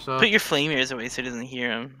cannonballs over, so. put your flame arrows away so he doesn't hear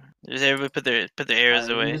them. Just everybody put their arrows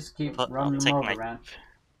You away. just keep I'll running take them over, my- man.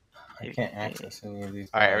 I can't access any of these.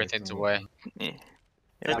 All right, guys everything's from away. Yeah.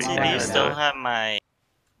 Let's I'm see, all do you right still now. have my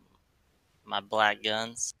black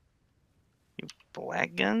guns?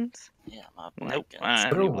 Black guns? Yeah, my black Nope. guns.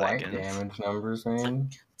 What are Black white guns. damage numbers, man?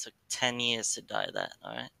 Took 10 years to dye that,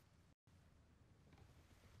 alright?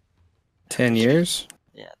 10 years?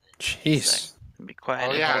 Yeah. Jeez. Be quiet.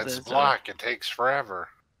 Oh yeah, about it's this, black. It takes forever.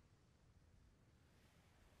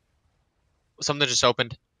 Something just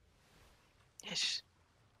opened. Yes.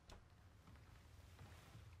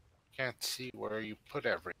 Can't see where you put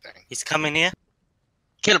everything. He's coming here.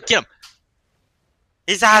 Kill him, kill him.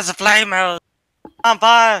 He has a flame arrow. On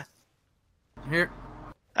fire. Here.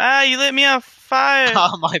 Ah, you lit me on fire.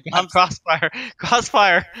 Oh my god, crossfire.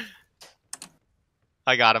 Crossfire.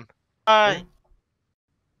 I got him. Alright.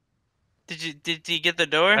 Did you get the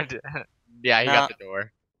door? Yeah, he No. got the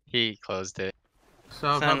door. He closed it.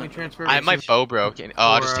 So help me transfer. My message bow broke. And,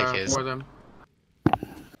 oh, I'll just for, take his. For them.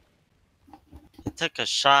 He took a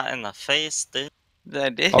shot in the face, dude. I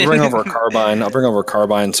did. I'll bring over a carbine. I'll bring over a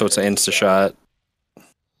carbine so it's an insta shot.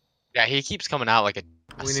 Yeah, he keeps coming out like a.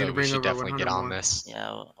 We need so to bring should over definitely get 100 on more. this.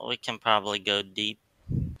 Yeah, we can probably go deep.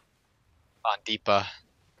 On Deepa.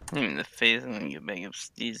 in the face and then get back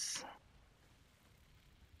upstairs.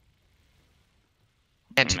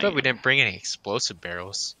 And too bad we didn't bring any explosive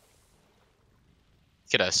barrels.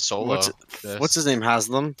 Get a solo. What's his name has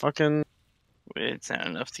them? Fucking. Wait, it's not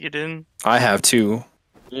enough to get in. I have 2,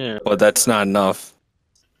 Yeah. but that's not enough.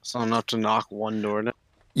 It's not enough to knock one door down.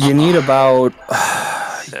 You need about.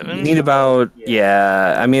 7? You need about,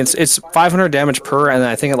 yeah. I mean, it's 500 damage per, and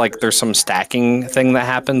I think like there's some stacking thing that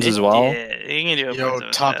happens as well. Yeah, you can do Yo, upwards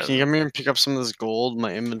of Top, 1,000. can you come here and pick up some of this gold?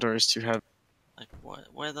 My inventory's too heavy. Like,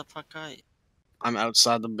 where the fuck are you? I'm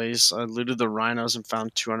outside the base. I looted the rhinos and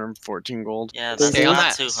found 214 gold. Yeah, that's Stay on not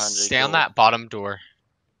that. 200 Stay on gold. that bottom door.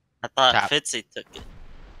 I thought Tap. Fitzy took it.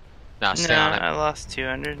 No, stay No, on it. I lost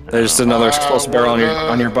 200. There's Oh. another explosive barrel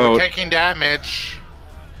on your We're boat. taking damage.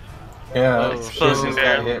 Yeah, Oh, explosives explosive got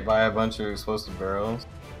barrel. hit by a bunch of explosive barrels.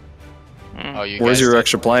 Oh, you Where's guys your did-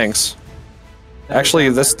 extra planks? Actually,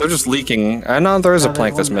 they're just leaking. I know there is a No, there's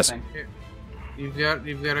plank one that's missing. You've got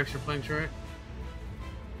extra planks, right?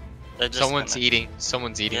 They're just Someone's gonna- eating.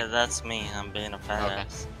 Someone's eating. Yeah, that's me. I'm being a fat Okay.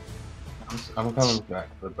 ass. I'm coming back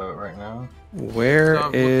to the boat right now. Where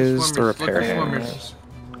Look, the is the swimmers, look, the repair swimmers. hands?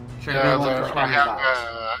 Check Yeah, out one there, for I have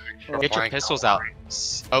 $20. extra Get your blank pistols on. out.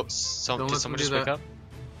 Oh, Don't did let them someone do just wake that. up?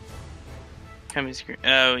 Come screen.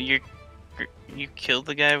 Oh, you killed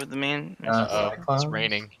the guy with the man? Uh-oh, it's Cyclones?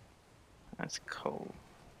 raining. That's cold.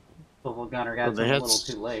 Swivel gunner Well, got they a had little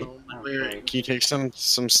too late. Oh, Can great. you take some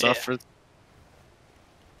stuff Yeah. for?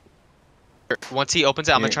 Once he opens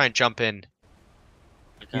it, I'm gonna Yeah. try and jump in.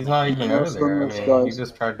 He's not even over there. I mean, he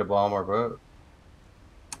just tried to bomb our boat.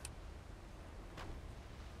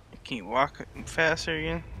 Can you walk faster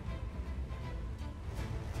again?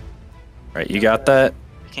 Right, you got that?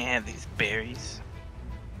 I can't have these berries.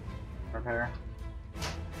 Repair.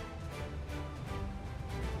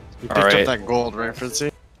 You picked Alright. up that gold, right,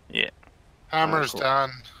 Fritzy? Yeah. Hammer's cool.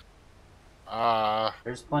 done.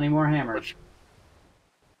 There's plenty more hammers.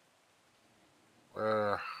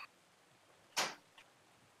 Where?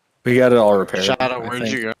 We got it all repaired. Shadow, I where'd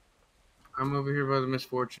think. you go? I'm over here by the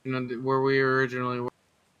misfortune, where we originally were.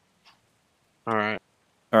 Alright.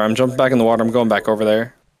 Alright, I'm jumping back in the water. I'm going back over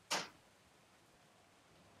there.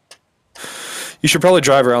 You should probably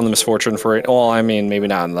drive around the misfortune for it. Well, I mean, maybe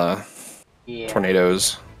not in the Yeah.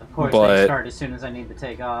 tornadoes. Of course, but they start as soon as I need to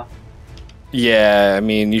take off. yeah, I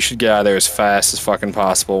mean, you should get out of there as fast as fucking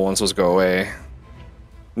possible once those go away.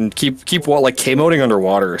 And keep what, like K-moding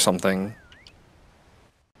underwater or something.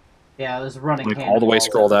 Yeah, I was running Like, cannonballs all the way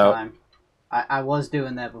scrolled at the out. time. I was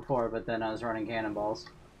doing that before, but then I was running cannonballs.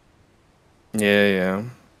 Yeah.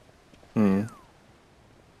 I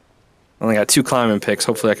only got 2 climbing picks.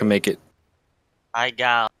 Hopefully I can make it. I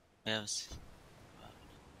got. Yes.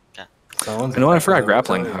 Someone's I know I forgot attacking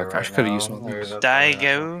grappling the hook. right I could have used now. one of those. There's a-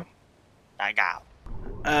 Daigo. I got.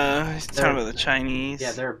 He's talking about the Chinese.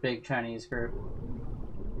 Yeah, they're a big Chinese group.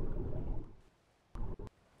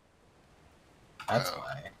 That's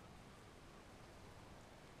why.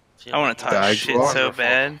 I want to talk Daigo. shit so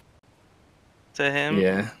bad to him.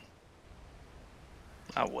 Yeah.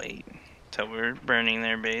 I'll wait till we're burning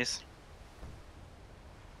their base.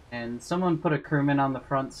 And someone put a crewman on the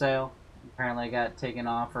front sail. Apparently got taken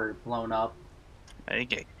off or blown up. I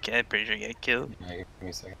pretty sure get killed. Yeah, give me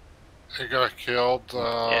a second. He got killed.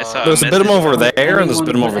 Yeah, so There's a bit of them over there, and there's a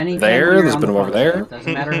bit of them Anyone put over anything there, when you're there's a on bit of the them over front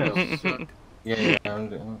sail. there. Doesn't matter who. Yeah, I'm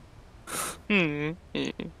doing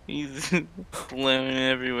He's blowing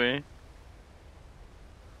everywhere.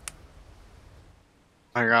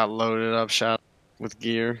 I got loaded up, Shadow, with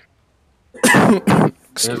gear.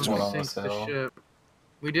 There's one on the Sink the sail. ship.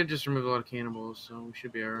 We did just remove a lot of cannibals, so we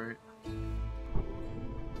should be alright.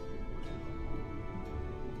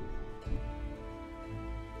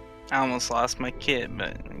 I almost lost my kit,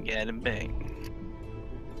 but I got it back.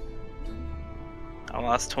 I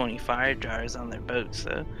lost 20 fire jars on their boats,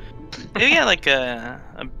 though. They got like a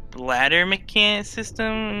ladder mechanic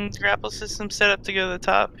system, grapple system set up to go to the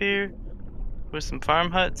top here with some farm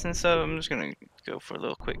huts and stuff. I'm just gonna go for a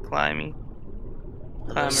little quick climbing.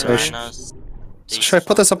 So should I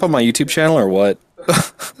put this up on my YouTube channel or what?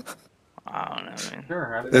 I don't know, man.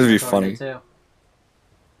 Sure, I've That'd be recorded funny. it too.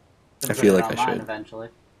 I feel like I Online should. eventually.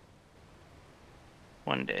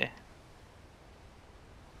 One day.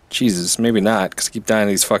 Jesus, maybe not, because I keep dying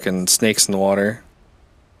to these fucking snakes in the water.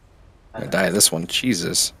 I die of this one,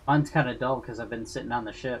 Jesus. Mine's kind of dull because I've been sitting on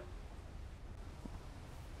the ship.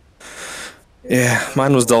 Yeah,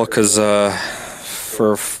 mine was dull because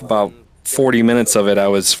for about 40 minutes of it, I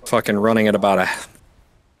was fucking running at about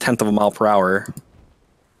 1/10 of a mile per hour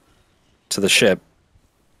to the ship.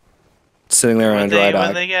 Sitting there on a dry What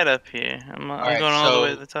dock. they got up here? I'm Alright, going all the way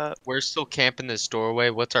so to the top. We're still camping this doorway.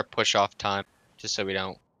 What's our push off time? Just so we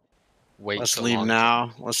don't wait Let's so leave long.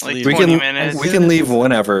 now. Let's Like leave. We 20 can minutes. we can leave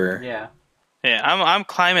whenever. Yeah. Yeah, I'm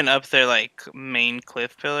climbing up their like main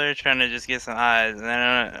cliff pillar, trying to just get some eyes, and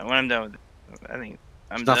then when I'm done with it, I think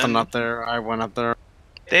I'm There's nothing done. up there. I went up there.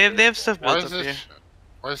 They have stuff Why built is up here. this?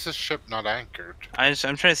 Why is this ship not anchored? I'm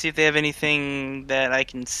trying to see if they have anything that I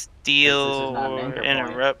can steal This is not an or anchor point.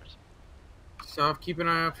 interrupt. So keep an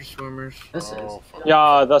eye out for swimmers. This is. Fuck.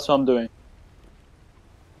 Yeah, that's what I'm doing.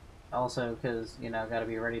 Also, because, you know, gotta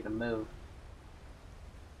be ready to move.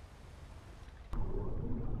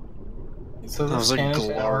 So That was this a cannon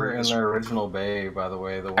tower in glorious- their original bay, by the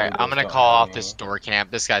way. The one Alright, I'm that's gonna not call off hanging. this door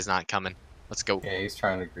camp. This guy's not coming. Let's go. Yeah, he's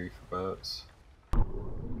trying to grief for boats.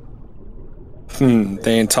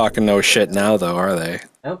 They ain't talking no shit now, though, are they?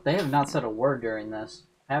 Nope, they have not said a word during this,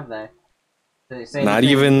 have they? Did they say Not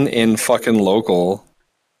anything? even in fucking local.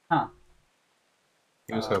 Huh.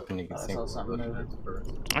 He was hoping he could I sink saw the something bushes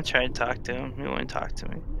first. I tried to talk to him. He wouldn't talk to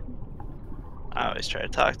me. I always try to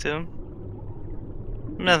talk to him.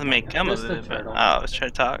 Nothing may come of Just a it, but turtle. I always try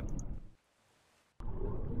to talk.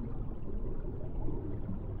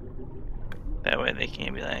 That way they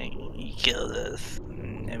can't be like, "You killed us,"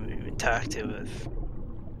 and never even talk to us.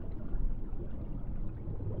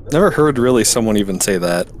 Never heard really someone even say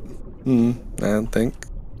that. I don't think.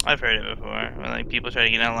 I've heard it before, when like people try to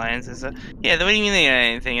get on lines and stuff. Yeah, what do you mean they got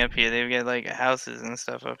anything up here? They've got like houses and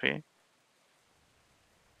stuff up here.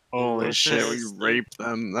 Holy What's shit, we this? raped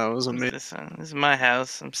them. That was What's amazing. this one? This is my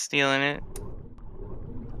house. I'm stealing it.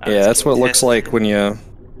 Yeah, that's what it looks like when you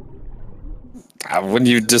When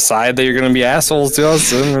you decide that you're gonna be assholes to us,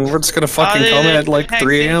 then we're just gonna fucking come in at like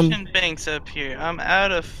 3 a.m. Taxation banks up here. I'm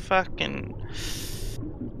out of fucking.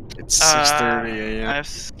 It's 6:30 a.m.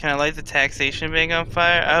 Can I light the taxation bank on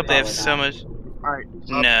fire? I hope they have so much. Alright.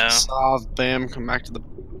 No. Solve, bam, come back to the...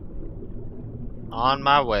 On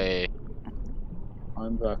my way.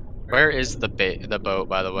 I'm back. Where is the boat,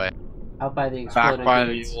 by the way? Out by the exploded Back by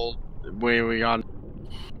gates. the old way we got...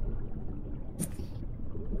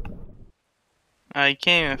 You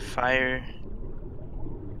can't even fire.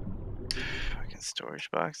 Fucking storage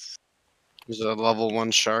box. There's a level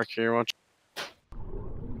 1 shark here, watch.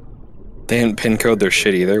 They didn't pin code their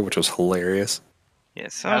shit either, which was hilarious. Yeah,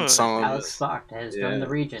 Had some of Alex Spock has done the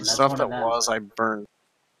region. The That's stuff one that of them. was, I burned.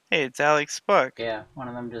 Hey, it's Alex Spock. Yeah, one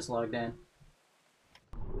of them just logged in.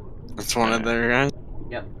 That's one of their guys.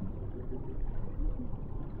 Yep.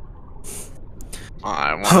 Oh,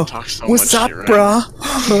 I want to talk so What's much up, shit right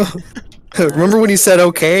brah? Remember when you said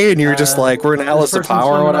okay and you were just like, we're in Alice of person's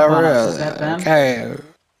Power or swimming up on whatever? us. Is that them? Okay.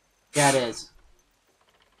 Yeah, it is.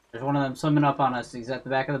 There's one of them swimming up on us. He's at the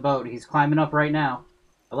back of the boat. He's climbing up right now.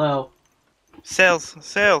 Hello? Sails.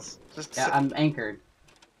 Just Yeah, I'm anchored.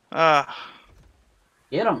 uh,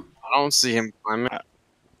 Get him. I don't see him climbing.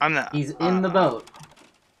 I'm not. He's in the boat.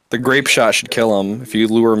 The grape shot should kill him if you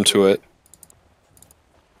lure him to it.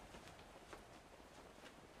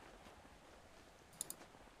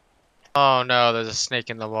 Oh no, there's a snake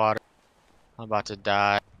in the water. I'm about to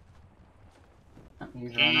die.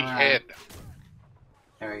 He's He running around. hid.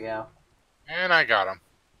 There we go. And I got him.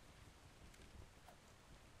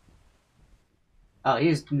 Oh,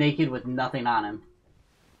 he's naked with nothing on him.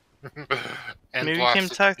 And Maybe we plus can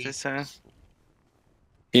it's talk me. this time.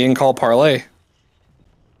 He didn't call parlay.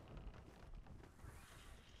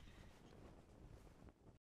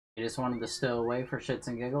 He just wanted to stow away for shits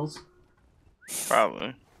and giggles.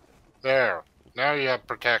 Probably. There. Now you have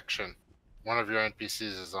protection. One of your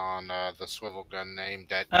NPCs is on the swivel gun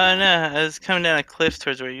aimed at you. Oh no, I was coming down a cliff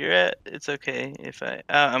towards where you're at. It's okay if I.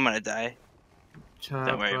 I'm gonna die.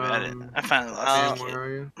 Don't worry about it. I finally lost Sam, it. where are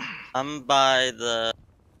you? I'm by the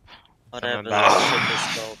whatever Coming that back.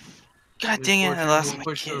 ship is called. God dang it! I lost my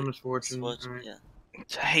Push to kit. misfortune. Switch- Alright. yeah.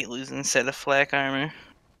 I hate losing a set of flak armor.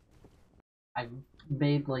 I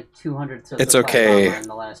made like 200 sets It's of flak okay. armor in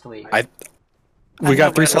the last week. We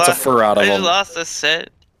got 3 sets of fur out of I just him. lost a set.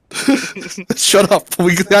 Shut up.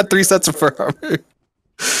 We got 3 sets of fur armor.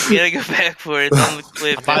 You gotta go back for it. It's on the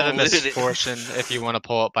cliff. I'll buy the Don't loot it. misfortune if you want to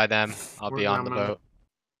pull up by them. I'll be on the boat.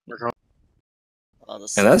 Oh,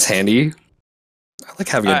 the And that's handy. I like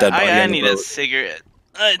having a dead body I on the need a boat. cigarette.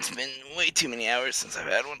 It's been way too many hours since I've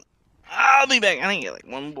had one. I'll be back. I think I got like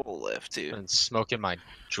 1 bowl left too. And smoking my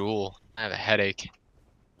jewel. I have a headache.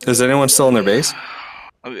 Is anyone still in their base?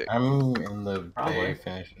 I'll be back. I'm in the Probably. bay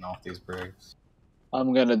finishing off these bricks.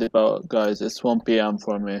 I'm gonna dip out, guys. It's 1 p.m.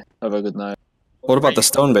 for me. Have a good night. What about the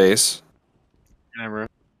stone base? Whatever.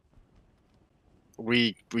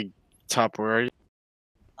 We top, where are you?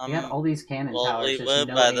 You got all these cannon Well, towers, we just were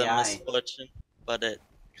no by the AI. misfortune, but it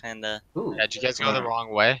kinda. Ooh, Yeah, did you guys go the wrong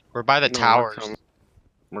way? We're by the No, towers.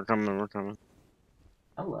 We're coming.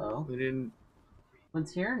 hello. We didn't...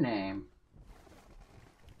 What's your name?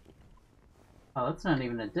 Oh, that's not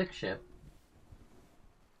even a dick ship.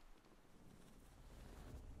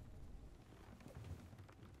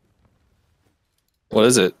 What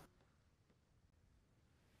is it?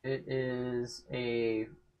 It is a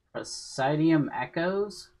Presidium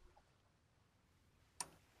Echoes.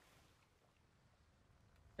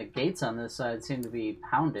 The gates on this side seem to be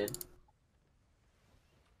pounded.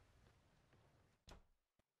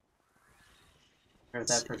 Heard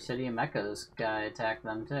that Presidium Echoes guy attacked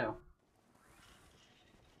them too.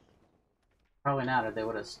 Probably not, or they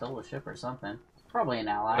would have stole a ship or something. Probably an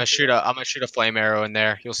ally. I'm gonna shoot a flame arrow in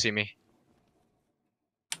there. You'll see me.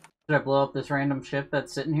 Should I blow up this random ship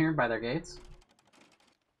that's sitting here by their gates?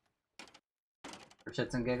 For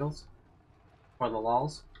shits and giggles? For the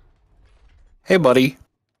lulz? Hey, buddy.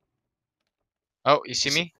 Oh, you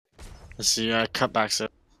see me? Let's see, cutbacks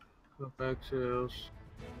it. Cutback sales.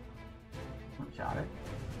 Shot it.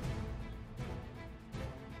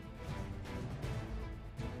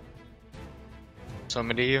 So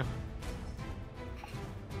many of you.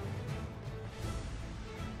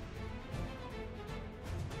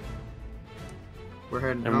 We're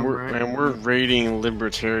heading and we're raiding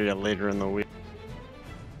Libertaria later in the week.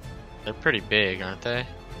 They're pretty big, aren't they?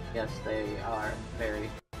 Yes, they are very.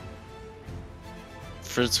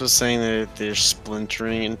 Fritz was saying that they're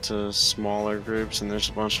splintering into smaller groups and there's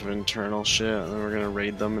a bunch of internal shit and then we're gonna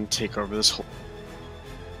raid them and take over this whole...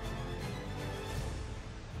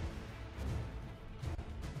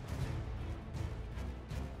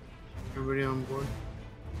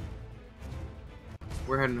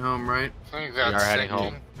 We're heading home, right? I think We are that's heading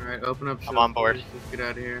sinking. home. Alright, open up. I'm on board. Let's get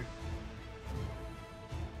out of here.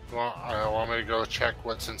 Well, I want me to go check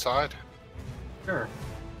what's inside. Sure.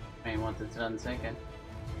 I mean, once it's done sinking,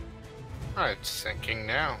 Alright, it's sinking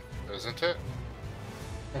now, isn't it?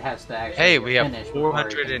 it has to actually. Hey, we have finish before it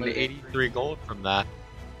can loot it. 483 gold from that.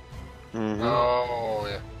 Mm-hmm. Oh,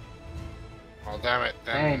 yeah. Oh, damn it.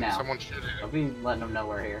 Then Hey, now. someone should I'll have. be letting them know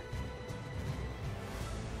we're here.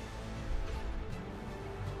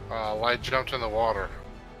 Light jumped in the water.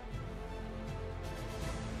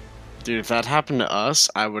 Dude, if that happened to us,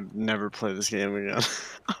 I would never play this game again.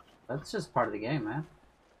 That's just part of the game, man.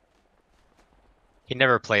 He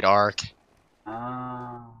never played Ark.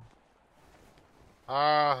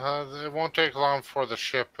 It won't take long for the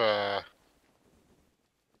ship,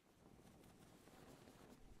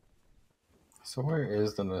 So where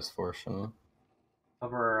is the misfortune?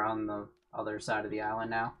 Over on the other side of the island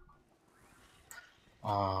now.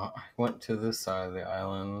 I went to this side of the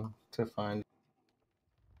island to find.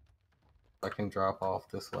 I can drop off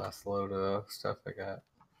this last load of stuff I got.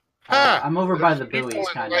 I'm over by the There's people buoys,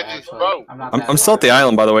 kind of, inside this actually. boat. I'm not I'm, that I'm still at the far.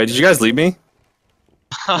 island, by the way. Did you guys leave me?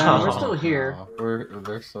 No, we're still here.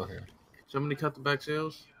 They're still here. Somebody cut the back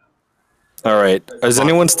sails. All right. Is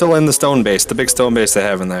anyone still in the stone base? The big stone base they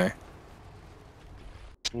have in there.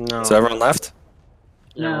 No. So everyone left?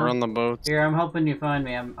 Yeah, No. we're on the boats. Here, I'm helping you find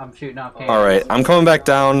me. I'm shooting off cannons. All right. I'm coming back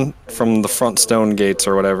down from the front stone gates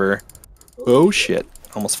or whatever. Oh shit!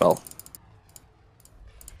 Almost fell.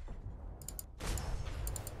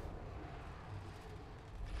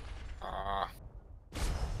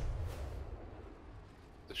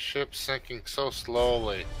 The ship's sinking so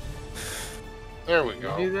slowly. There we Did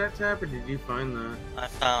go. you do that, Tap, or did you find that? I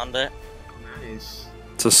found it. Nice.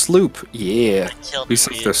 It's a sloop. Yeah. I killed We the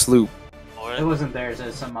sunk their sloop. for It it. wasn't theirs. It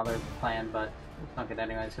was some other plan, but we sunk it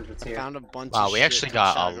anyways because it's here. Found a bunch Wow, of we shit. actually Come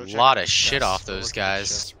got check- a go check lot the of shit chests. off Go those look at the guys.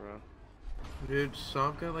 chests, bro. Dude,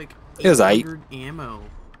 Saul got like It was aight. 800 ammo.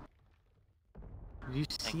 Did you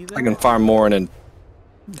see that? I can farm more in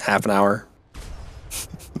half an hour. Saul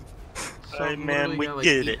Hey, man, literally we got, like,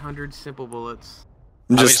 get it. 800 simple bullets.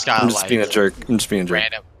 I'm we just, just got, I'm just like, being a jerk. I'm just being a jerk.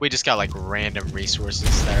 Random. We just got like random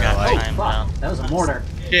resources that are Got like, time Fuck, now. that was a mortar.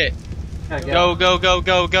 shit. Gotta Go, go, go,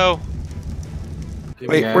 go, go.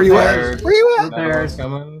 Wait, Yeah, where you at? repairs. Where you at? Another Repairs. one's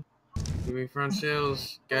coming. Give me front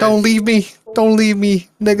sails. Guys. Don't leave me. Don't leave me,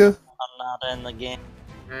 nigga. I'm not in the game.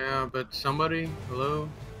 Yeah, but somebody, hello?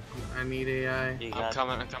 I need AI. You I'm got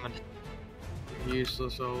coming, I'm coming.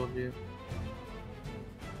 Useless, all of you.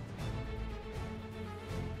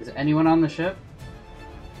 Is anyone on the ship?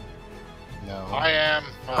 No. I am.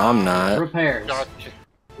 I'm not. Repairs. Got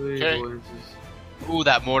Please, Okay. boys, Ooh,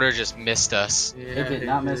 that mortar just missed us. yeah, It did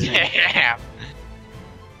not miss me. Yeah.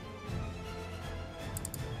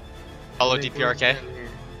 Follow I think DPRK. we're getting here.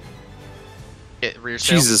 Get rear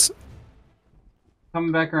sail. Jesus.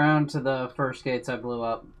 Coming back around to the first gates I blew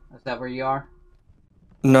up. Is that where you are?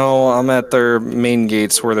 No, I'm at their main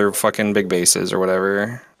gates where their fucking big base is or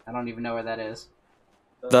whatever. I don't even know where that is.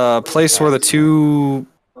 The place where the two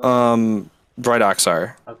dry docks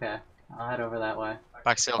are. Okay, I'll head over that way.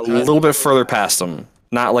 Back sail. A cut. little bit further past them.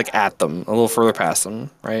 Not like at them. A little further past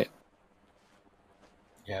them, right?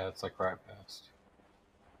 Yeah, it's like right past.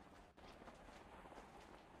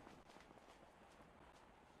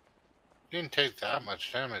 Didn't take that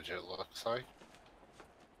much damage, it looks like.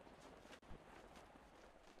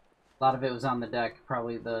 A lot of it was on the deck,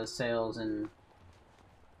 probably the sails and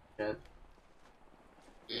shit.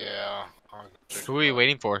 Yeah. Who are we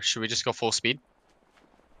waiting for? Should we just go full speed?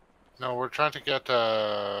 No, we're trying to get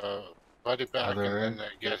Buddy back Other and then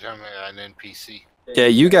get him an NPC. Yeah,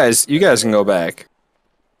 you guys can go back.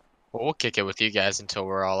 Well, we'll kick it with you guys until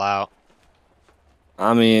we're all out.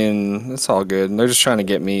 I mean, it's all good. They're just trying to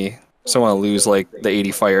get me. So I want to lose like the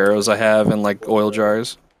 80 fire arrows I have and like oil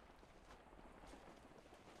jars.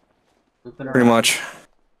 Looping Pretty around. much.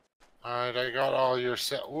 Alright, I got all your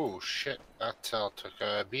set. Ooh, shit. That cell took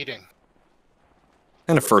a beating.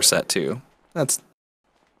 And a first set too. It's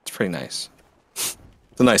pretty nice. It's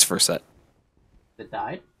a nice first set. It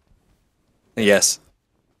died? Yes.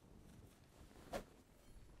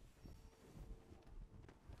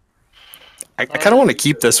 I kind of want to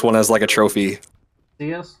keep this one as like a trophy.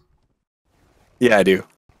 See us? Yeah, I do.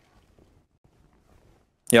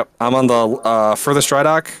 Yep, I'm on the furthest dry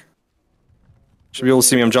dock. Should be able to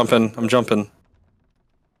see me. I'm jumping.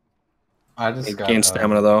 I just got. Gain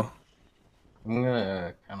stamina though. I'm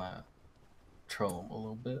gonna kind of troll them a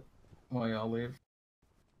little bit while y'all leave.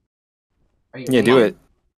 Are you Yeah, do flying? it.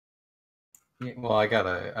 Yeah, well, I got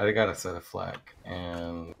a set of flak,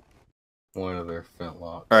 and one of their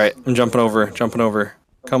flintlocks. Alright, I'm jumping over.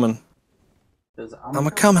 Coming. I'm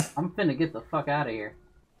coming. I'm finna get the fuck out of here.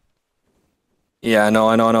 Yeah, I know.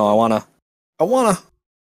 I wanna.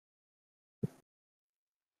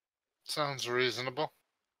 Sounds reasonable.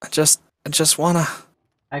 I just wanna.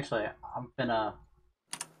 Actually, I'm finna.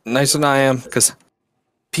 Nicer than I am, because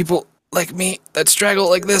people like me that straggle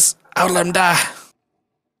like this, I would let them die.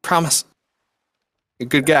 Promise. You're a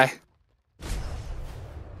good guy.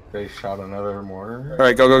 They shot another mortar.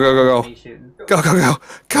 Alright, go. Me shooting. Go. No,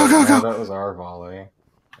 that was our volley.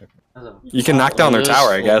 You can knock down their tower,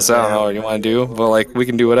 I guess. I don't know what you want to do, but like, we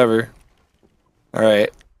can do whatever.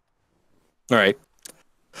 Alright,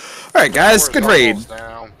 guys, good raid.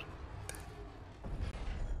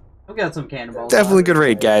 I've got some cannonballs. Definitely good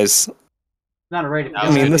raid, guys. Not a raid. If I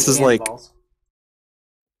mean, this is like,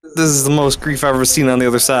 this is the most grief I've ever seen on the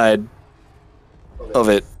other side of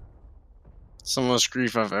it. It's the most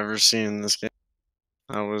grief I've ever seen in this game.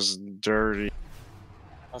 That was dirty.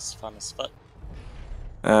 That's fun as fuck.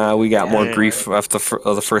 We got more grief after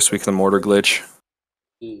the first week of the mortar glitch.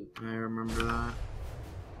 I remember that.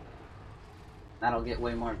 That'll get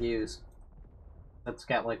way more views. That's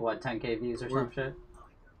got like what, 10k views or some shit?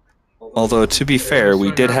 Although, to be fair,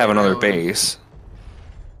 we did have another base.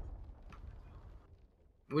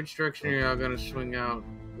 Which direction are y'all gonna swing out?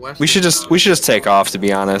 West? We should just take off, to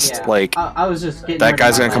be honest. Yeah, like, I was just getting that rid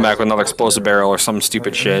guy's of my gonna come last- back with another explosive barrel or some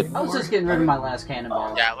stupid shit. I was just getting rid of my last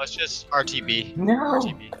cannonball. Yeah, let's just RTB. No.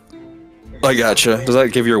 RTB. I gotcha. Does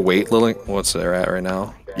that give your weight, Lily? What's there at right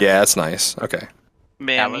now? Yeah, that's nice. Okay.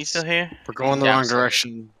 Man, you still here? We're going the wrong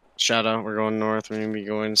direction. Shadow, we're going north. We're gonna be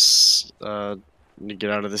going to get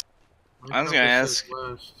out of this. I was gonna ask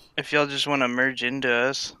if y'all just want to merge into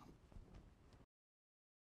us.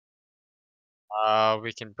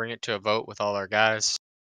 We can bring it to a vote with all our guys.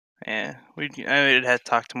 Yeah, I would have to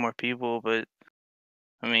talk to more people, but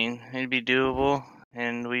I mean, it'd be doable,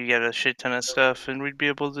 and we got a shit ton of stuff, and we'd be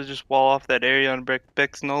able to just wall off that area on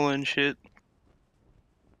Bex Nola and shit.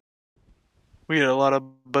 We got a lot of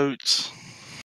boats.